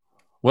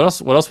 What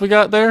else we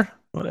got there?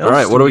 What All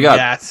right, what do we got?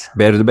 got?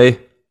 Better to be.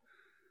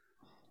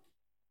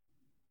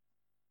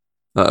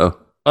 Uh-oh.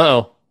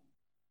 Uh-oh.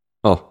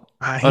 Oh,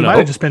 He Oh, no. might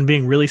have just been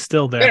being really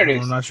still there. There it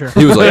is. I'm not sure.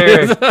 he was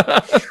like,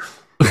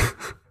 There.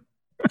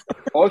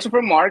 Also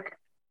from Mark.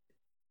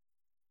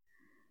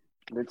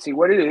 Let's see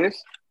what it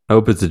is. I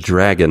hope it's a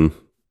dragon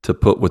to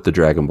put with the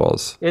Dragon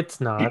Balls. It's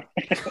not.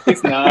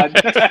 It's not.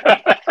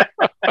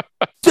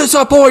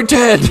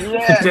 Disappointed!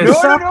 Yeah.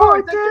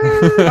 Disappointed.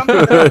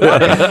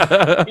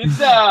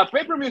 It's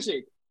paper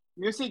music.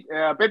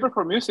 Paper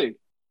for music.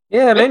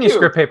 Yeah, Thank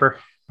manuscript paper.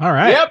 All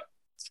right. Yep.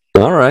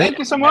 All right. Thank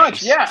you so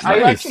much. Yeah, I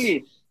Nice.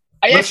 actually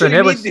Listen, it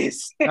need was-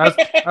 this. I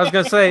was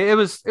gonna say it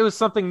was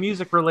something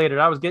music related.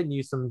 I was getting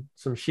you some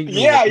sheet.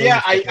 music yeah.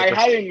 manuscript I paper.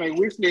 had it in my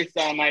wish list,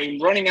 and I'm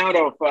running out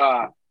of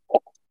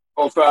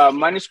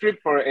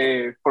manuscript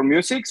for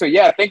music. So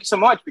yeah, thank you so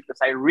much because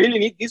I really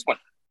need this one.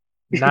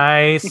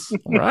 Nice. All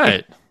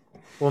right.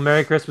 Well,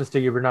 Merry Christmas to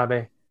you,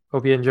 Bernabe.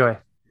 Hope you enjoy.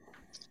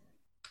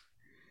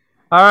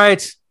 All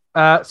right.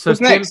 So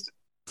Who's next?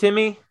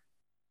 Timmy,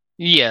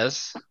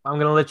 Yes. I'm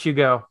going to let you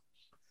go.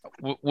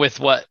 With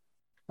what?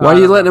 Why are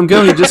you letting him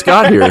go? He just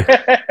got here.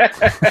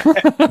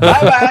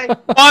 Bye-bye.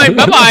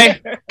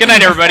 Bye. Good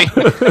night, everybody.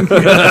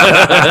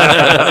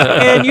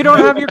 And you don't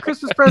have your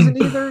Christmas present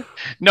either?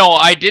 No,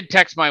 I did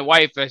text my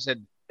wife. I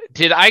said,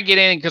 "Did I get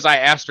in?" Because I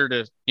asked her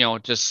to,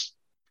 just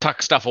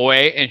tuck stuff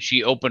away, and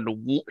she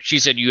she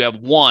said, "You have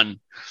one,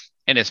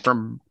 and it's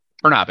from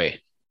Bernabe,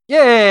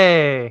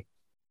 Yay.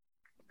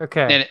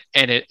 Okay.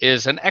 and it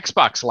is an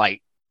Xbox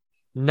light,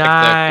 Nice.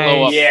 like the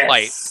glow up Yes.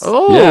 light."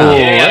 Oh, Yeah.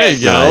 there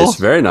you go. Nice.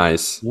 Very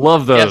nice.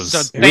 Love Yes,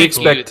 those.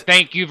 so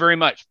thank you very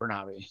much,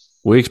 Bernabe.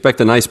 We expect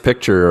a nice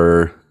picture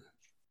or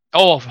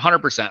Oh,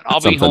 100%.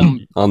 I'll be something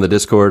home on the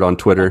Discord, on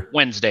Twitter,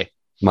 Wednesday.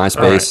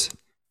 MySpace.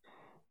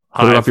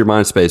 Put it Hive. off your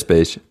MySpace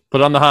page.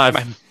 Put on the hive.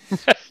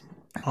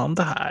 On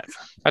the hive.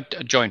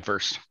 Join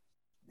first.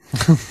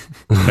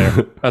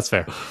 Fair. That's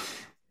fair.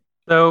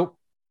 So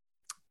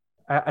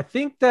I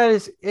think that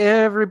is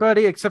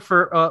everybody except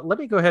for let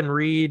me go ahead and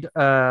read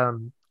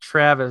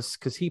Travis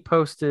because he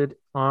posted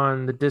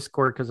on the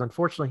Discord because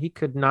unfortunately he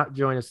could not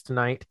join us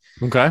tonight.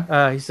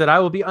 Okay. He said, I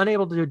will be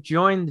unable to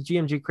join the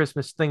GMG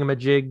Christmas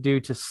thingamajig due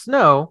to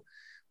snow,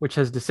 which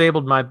has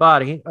disabled my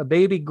body, a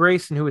baby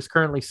Grayson who is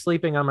currently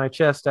sleeping on my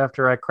chest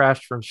after I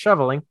crashed from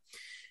shoveling,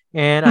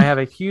 and I have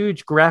a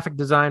huge graphic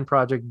design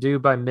project due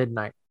by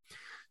midnight.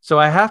 So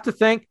I have to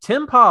thank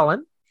Tim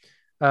Pollen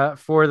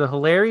for the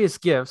hilarious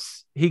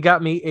gifts. He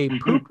got me a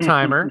poop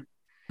timer.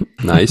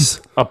 Nice.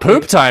 A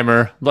poop timer.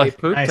 A Like,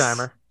 poop Nice.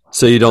 timer.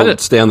 So you don't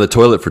stay on the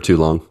toilet for too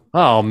long.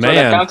 oh So the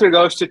man. counter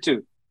goes to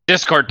 2.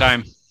 Discord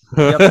time.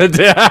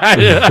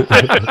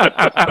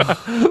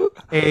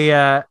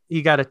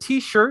 He got a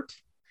t-shirt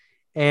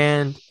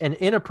and an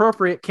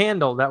inappropriate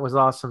candle that was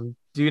awesome.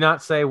 Do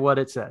not say what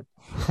it said.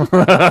 All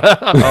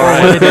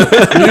right.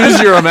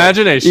 Use your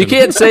imagination. You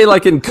can't say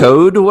like in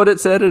code what it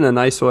said in a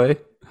nice way.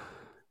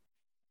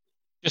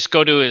 Just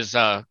go to his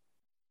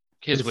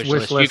His wish wish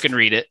list. You list. can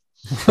read it.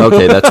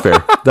 Okay, that's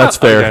fair. That's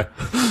fair.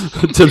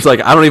 Tim's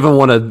like, I don't even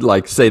want to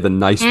like say the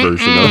nice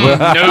version of it.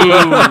 No.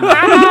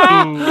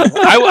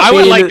 I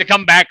would like to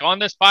come back on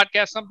this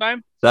podcast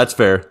sometime. That's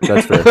fair.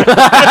 That's fair.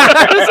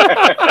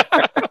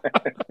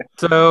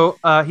 So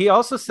he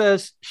also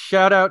says,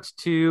 shout out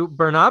to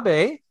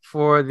Bernabe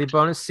for the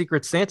bonus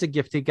Secret Santa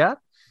gift he got.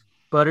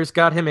 Butters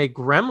got him a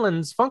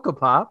Gremlins Funko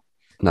Pop.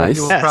 That Nice.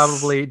 he will Yes.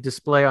 probably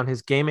display on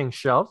his gaming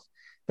shelf.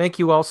 Thank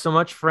you all so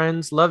much,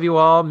 friends. Love you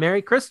all.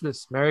 Merry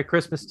Christmas. Merry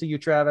Christmas to you,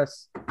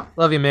 Travis.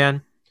 Love you,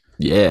 man.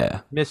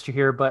 Yeah. Missed you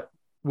here, but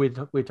we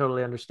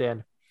totally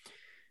understand.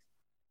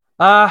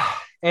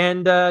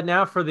 And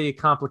now for the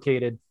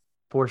complicated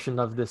portion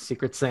of this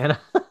Secret Santa.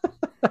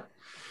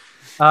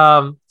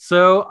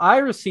 So I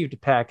received a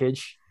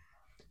package.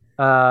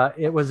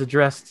 It was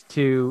addressed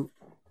to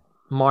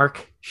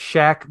Mark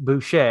Shaq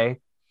Boucher.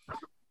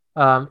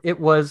 It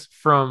was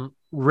from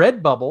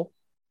Redbubble.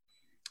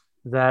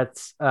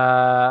 That's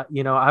I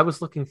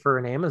was looking for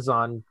an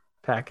Amazon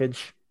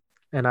package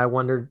and I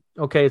wondered,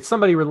 okay, it's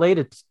somebody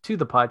related to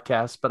the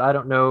podcast, but I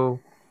don't know.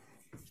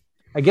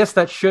 I guess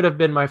that should have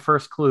been my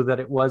first clue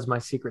that it was my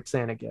Secret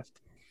Santa gift.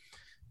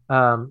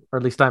 Or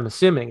at least I'm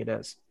assuming it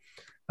is.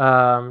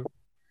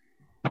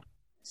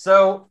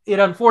 So it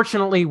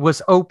unfortunately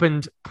was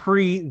opened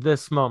pre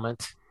this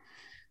moment.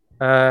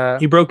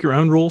 You broke your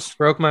own rules.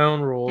 Broke my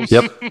own rules.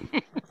 Yep.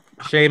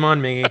 Shame on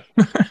me.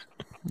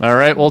 All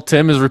right. Well,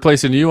 Tim is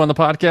replacing you on the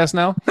podcast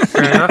now.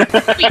 Fair enough.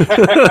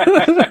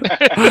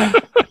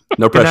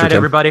 No Good pressure, night, Tim.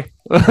 everybody.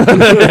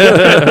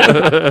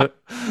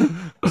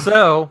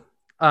 So,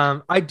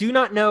 I do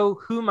not know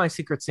who my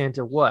Secret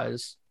Santa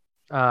was.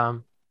 The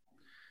only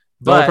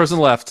But person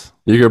left.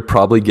 You could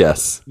probably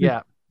guess.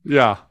 yeah,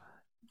 Yeah.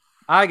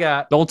 I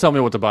got Don't tell me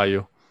what to buy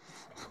you.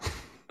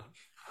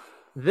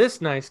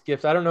 this nice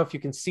gift. I don't know if you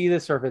can see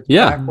this or if it's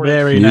Yeah. backwards.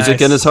 Very Music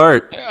nice. in his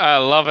heart. I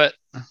love it.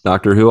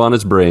 Doctor Who on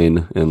his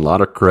brain, and La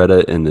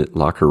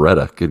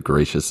Carreta. Good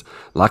gracious,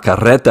 La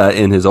Carreta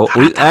in his old.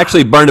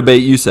 Actually,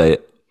 Barnabate, you say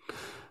it.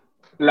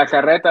 La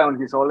carreta on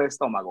his whole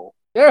estómago.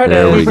 There it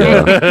There is. we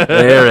go.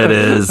 There it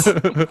is.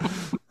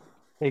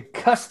 A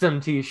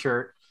custom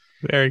T-shirt.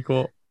 Very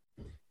cool.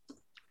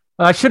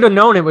 I should have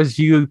known it was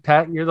you,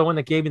 Pat. You're the one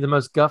that gave me the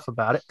most guff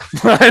about it.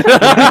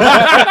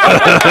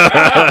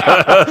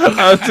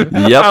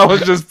 I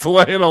was just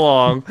playing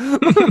along.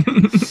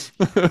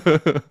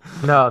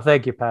 No,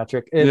 thank you,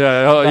 Patrick.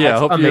 Yeah.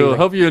 That's amazing.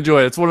 Hope you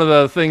enjoy it. It's one of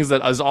the things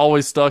that is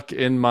always stuck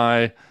in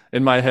my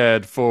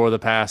head for the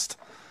past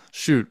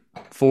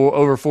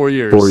over 4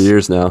 years. 4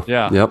 years now.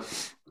 Yeah. Yep.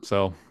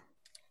 So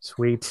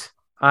Sweet.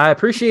 I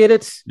appreciate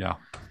it. yeah.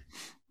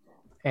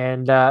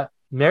 And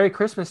Merry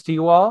Christmas to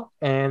you all.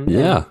 And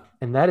Yeah.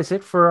 and that is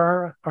it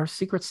for our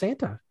Secret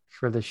Santa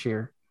for this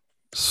year.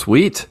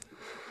 Sweet.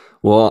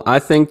 Well, I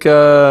think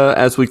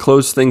as we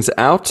close things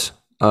out,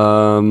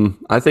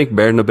 I think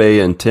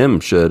Bernabe and Tim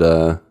should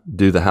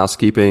do the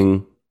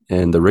housekeeping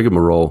and the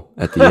rigmarole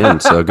at the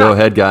end. So go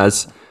ahead,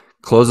 guys.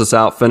 Close us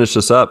out, finish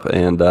us up,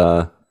 and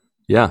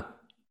yeah,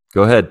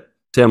 go ahead.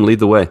 Tim, lead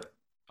the way.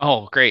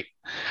 Oh, great.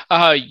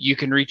 You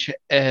can reach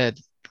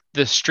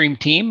the stream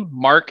team,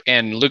 Mark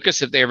and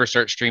Lucas, if they ever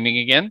start streaming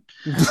again.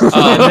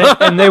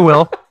 And they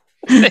will.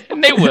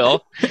 And they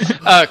will.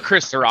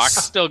 Chris the Rock's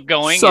still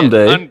going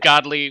Someday. at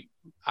ungodly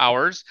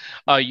hours.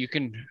 You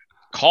can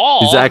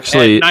call He's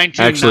actually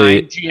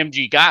 929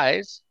 GMG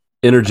guys.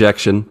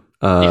 Interjection.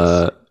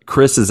 Yes.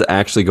 Chris is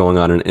actually going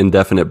on an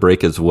indefinite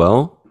break as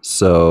well.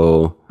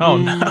 So Oh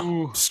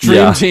no.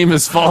 Stream team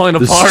is falling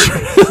apart.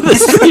 the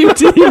stream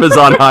team is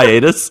on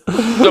hiatus.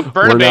 So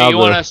Bernabe, you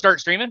want to start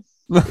streaming?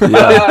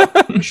 Yeah.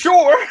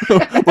 Sure.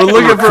 We're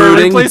looking for a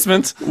Recruiting.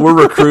 replacement. We're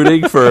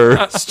recruiting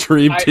for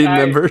stream team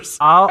members.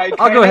 I'll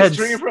go ahead.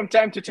 Stream from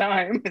time to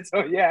time.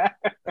 So yeah.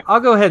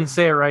 I'll go ahead and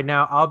say it right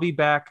now. I'll be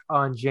back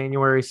on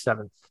January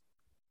 7th.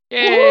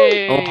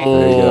 Yay! There you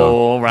go.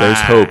 All right.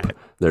 There's hope.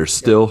 There's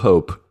still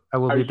hope. I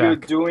will Are be you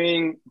back.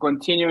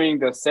 continuing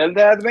the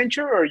Zelda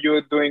adventure, or are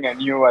you doing a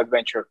new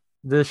adventure?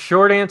 The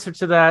short answer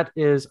to that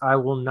is I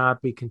will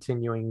not be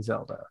continuing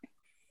Zelda.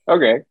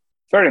 Okay,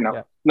 fair enough.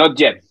 Yeah. Not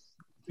yet.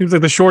 Seems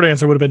like the short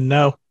answer would have been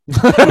no.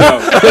 No.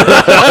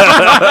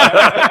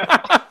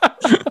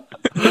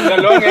 The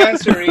long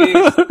answer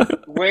is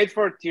wait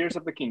for Tears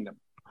of the Kingdom.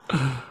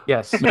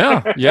 Yes.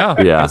 Yeah. Yeah,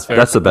 That's fair.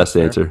 that's the best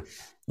Fair. answer.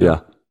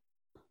 Yeah.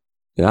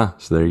 Yeah,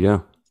 so there you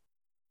go.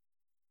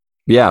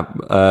 Yeah,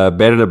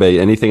 Bernabe,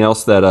 anything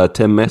else that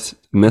Tim missed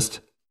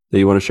that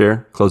you want to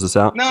share? Close us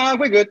out? No,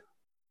 we're good.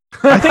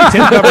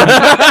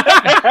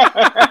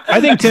 I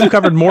think Tim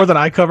covered more than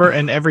I cover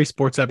in every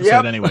sports episode,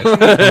 Yep. anyways.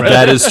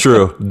 That is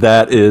true.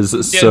 That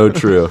is so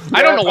true.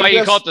 I don't know why you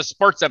Yes. call it the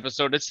sports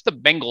episode. It's the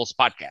Bengals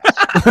podcast.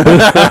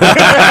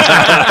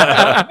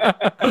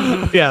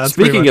 Yeah. That's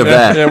pretty Speaking much of it.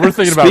 that, Yeah, we're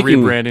thinking about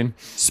rebranding.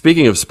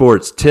 Speaking of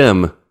sports,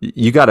 Tim,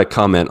 you got a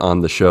comment on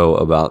the show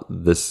about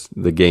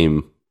the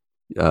game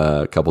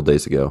a couple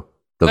days ago.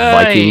 The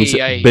Vikings'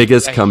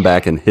 biggest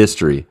comeback in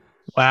history.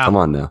 Wow. Come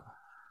on now.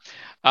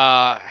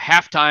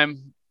 Halftime,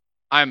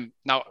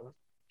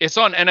 it's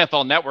on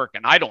NFL Network,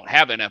 and I don't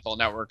have NFL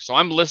Network, so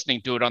I'm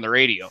listening to it on the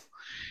radio.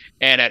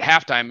 And at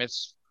halftime,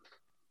 it's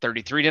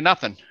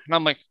 33-0. And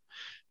I'm like,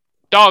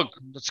 dog,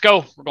 let's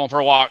go. We're going for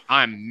a walk.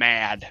 I'm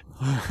mad.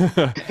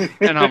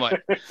 And I'm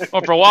like,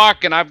 going for a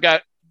walk, and I've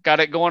got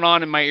it going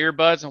on in my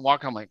earbuds and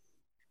walking. I'm like,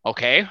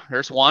 okay,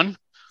 there's one.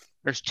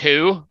 There's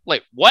two.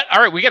 Like, what?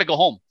 All right, we got to go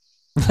home.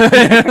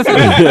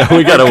 Yeah,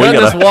 we gotta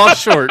Just walk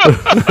short.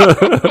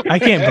 I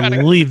can't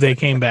believe they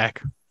came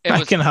back. It I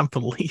was cannot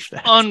believe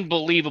that.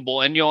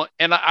 unbelievable.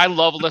 And I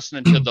love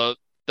listening to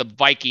the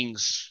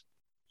Vikings.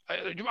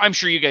 I'm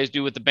sure you guys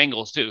do with the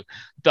Bengals too.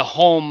 The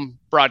home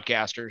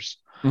broadcasters,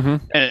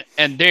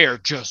 and they're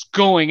just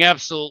going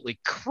absolutely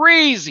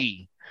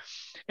crazy,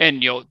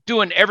 and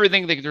doing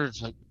everything. They're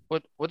just like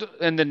what,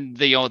 and then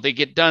they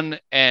get done.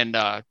 And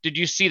did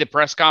you see the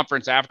press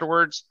conference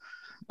afterwards?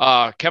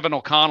 Kevin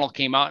O'Connell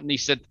came out and he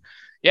said,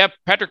 "Yeah,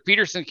 Patrick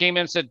Peterson came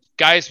in and said,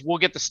 guys, we'll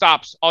get the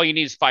stops. All you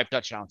need is 5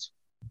 touchdowns."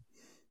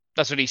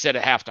 That's what he said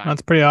at halftime.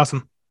 That's pretty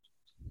awesome.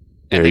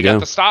 And they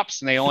got the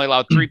stops, and they only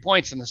allowed 3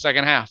 points in the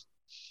second half.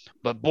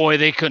 But boy,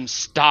 they couldn't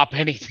stop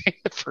anything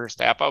the first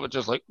half. I was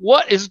just like,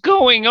 what is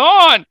going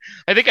on?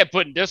 I think I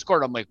put in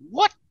Discord, I'm like,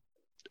 what?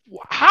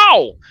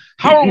 How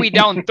are we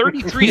down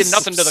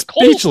 33-0 to the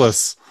Colts?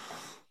 Speechless.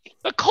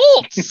 The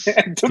Colts.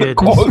 To the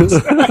Colts.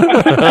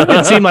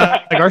 It seemed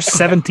like our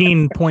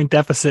 17-point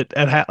deficit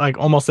at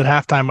almost at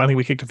halftime. I think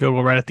we kicked a field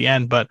goal right at the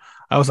end, but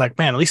I was like,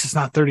 man, at least it's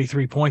not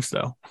 33 points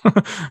though.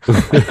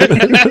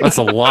 That's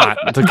a lot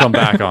to come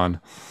back on.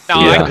 Now,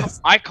 Yeah.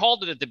 I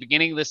called it at the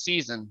beginning of the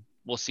season.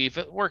 We'll see if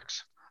it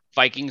works.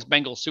 Vikings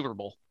Bengals Super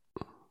Bowl.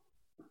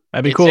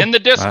 That'd be It's cool. in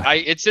the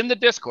it's in the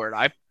Discord.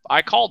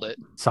 I called it.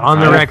 It's on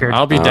the record.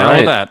 I'll be All down right.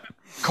 with that.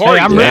 Corey,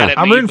 Hey, I'm mad at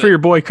I'm me, rooting but- for your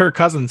boy Kirk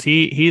Cousins.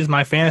 He's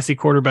my fantasy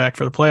quarterback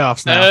for the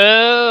playoffs now.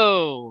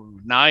 Oh,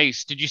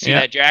 nice. Did you see Yeah.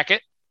 that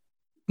jacket?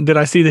 Did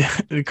I see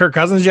the Kirk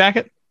Cousins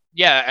jacket?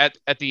 Yeah,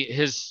 at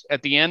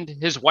the end,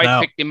 his wife No.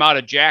 picked him out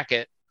a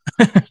jacket,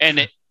 and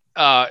it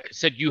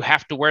said you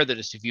have to wear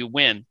this if you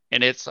win,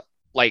 and it's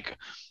like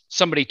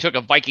somebody took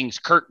a Vikings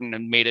curtain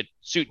and made a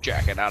suit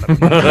jacket out of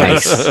it.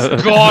 Nice.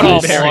 God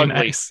awful Very ugly.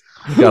 nice.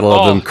 Gotta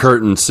love them Oh.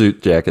 curtain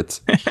suit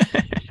jackets.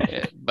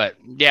 But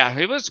yeah,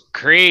 it was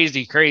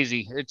crazy.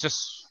 It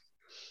just,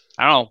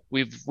 I don't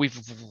know.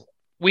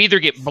 We either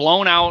get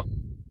blown out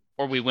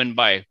or we win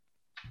by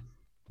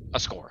a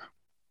score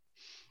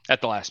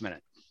at the last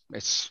minute.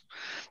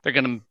 They're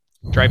gonna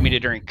drive me to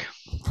drink.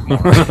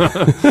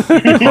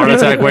 Heart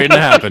attack waiting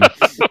to happen.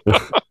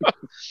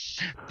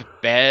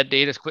 Bad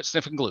day to quit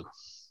sniffing glue.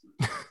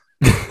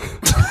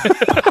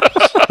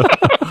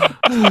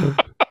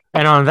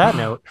 And on that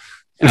note,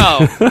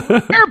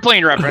 Oh,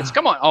 airplane reference.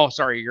 Come on. Oh,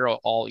 sorry, you're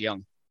all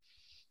young.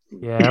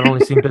 yeah, I've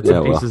only seen bits Yeah,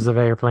 and well. pieces of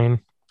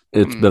Airplane.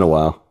 It's been a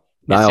while.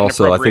 It's I think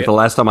inappropriate. the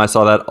last time I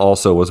saw that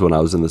also was when I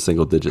was in the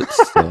single digits.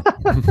 So.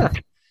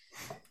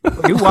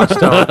 You watched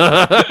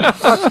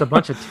a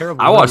bunch of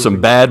terrible. I watched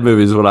some bad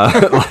movies when I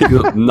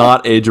like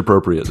not age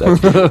appropriate.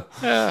 Actually.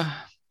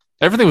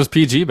 Everything was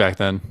PG back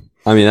then.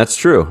 I mean, that's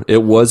true.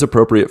 It was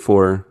appropriate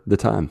for the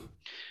time.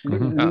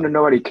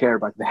 Nobody cared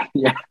back then.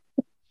 Yeah.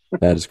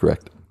 That is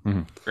correct.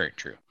 Very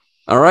true.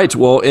 All right.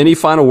 Well, any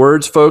final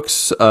words,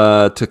 folks,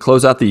 to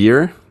close out the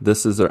year?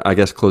 This is I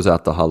guess, close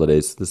out the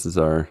holidays. This is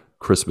our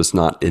Christmas,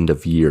 not end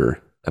of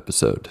year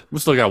episode. We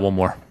still got one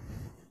more.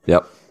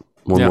 Yep.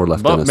 One more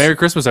left. But Merry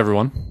Christmas,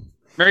 everyone.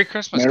 Merry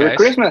Christmas, Merry guys.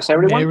 Christmas,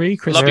 everyone. Merry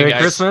Christmas. Love you Merry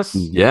guys. Christmas.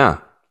 Yeah.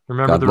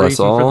 Remember God the bless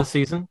reason all. for the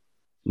season.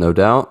 No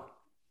doubt.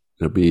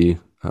 It'll be,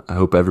 I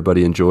hope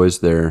everybody enjoys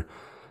their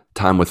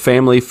time with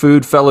family,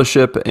 food,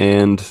 fellowship,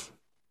 and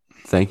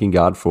thanking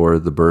God for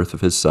the birth of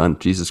his son,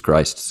 Jesus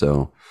Christ.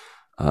 So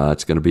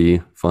it's going to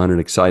be fun and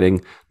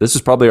exciting. This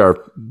is probably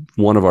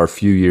one of our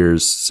few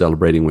years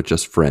celebrating with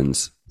just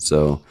friends.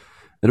 So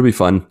it'll be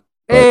fun.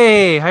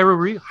 Hey,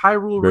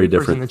 Hyrule Very Reaper's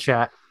different. in the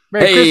chat.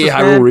 Merry Hey, Christmas,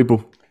 Hyrule man. Reaper.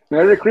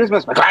 Merry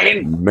Christmas,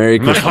 McLagan. Merry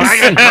Christmas.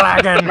 McLagan.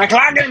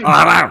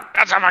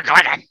 That's a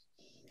McLagan.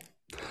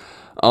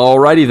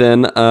 Alrighty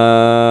then.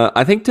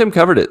 I think Tim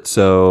covered it.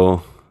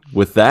 So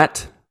with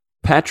that,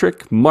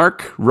 Patrick,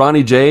 Mark,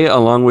 Ronnie J,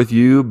 along with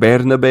you,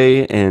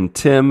 Bernabe, and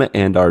Tim,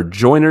 and our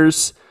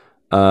joiners,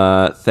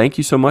 thank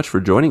you so much for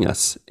joining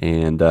us.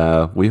 And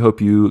we hope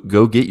you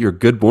go get your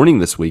good morning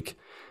this week.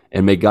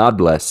 And may God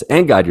bless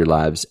and guide your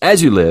lives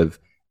as you live,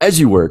 as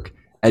you work,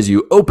 as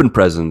you open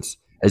presents,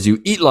 as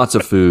you eat lots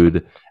of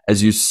food,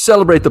 as you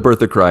celebrate the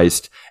birth of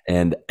Christ,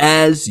 and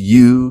as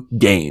you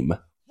game.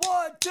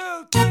 1,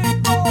 2,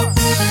 3, 4.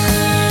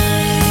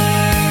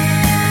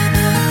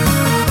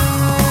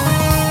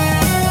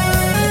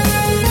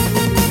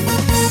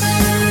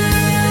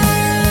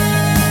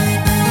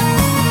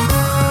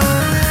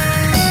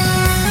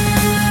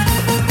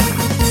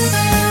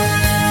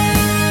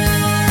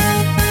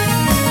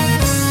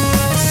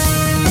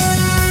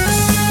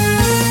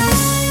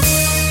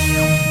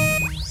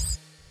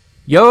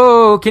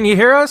 Yo, can you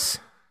hear us?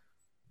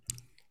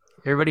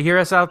 Everybody hear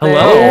us out there?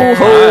 Hello.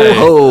 Ho,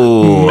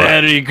 ho.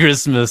 Merry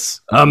Christmas.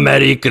 A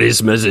Merry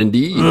Christmas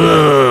indeed.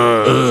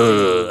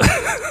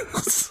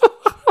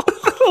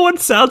 What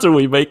sounds are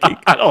we making?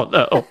 I don't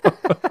know.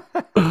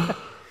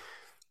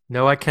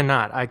 No, I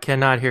cannot. I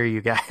cannot hear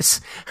you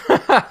guys.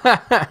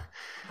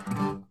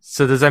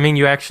 So does that mean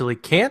you actually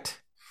can't?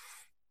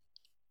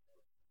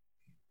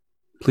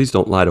 Please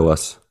don't lie to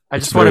us. I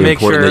It's just want to very make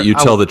important sure that you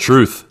tell the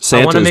truth. I want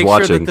Santa to is make sure that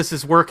watching. this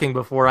is working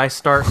before I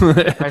start. Playing.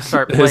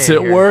 Is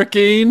it here.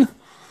 working?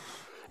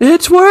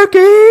 It's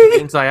working.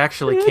 Means I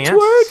actually It's can't.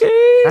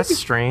 working. That's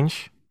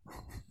strange.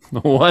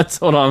 What?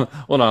 Hold on.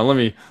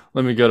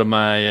 Let me go to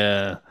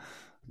my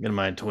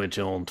my Twitch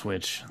on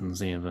Twitch and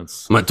see if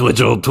it's My Twitch,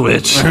 old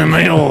Twitch.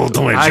 my old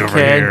Twitch I over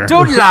can. here.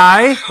 Don't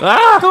lie.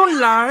 Ah! Don't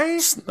lie.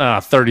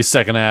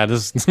 30-second ad.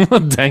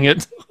 Dang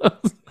it.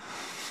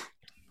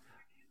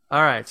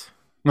 All right.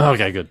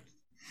 Okay, good.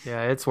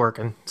 Yeah, it's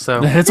working.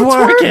 So It's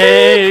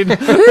working.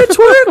 It's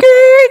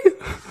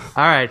working.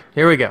 all right,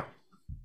 here we go.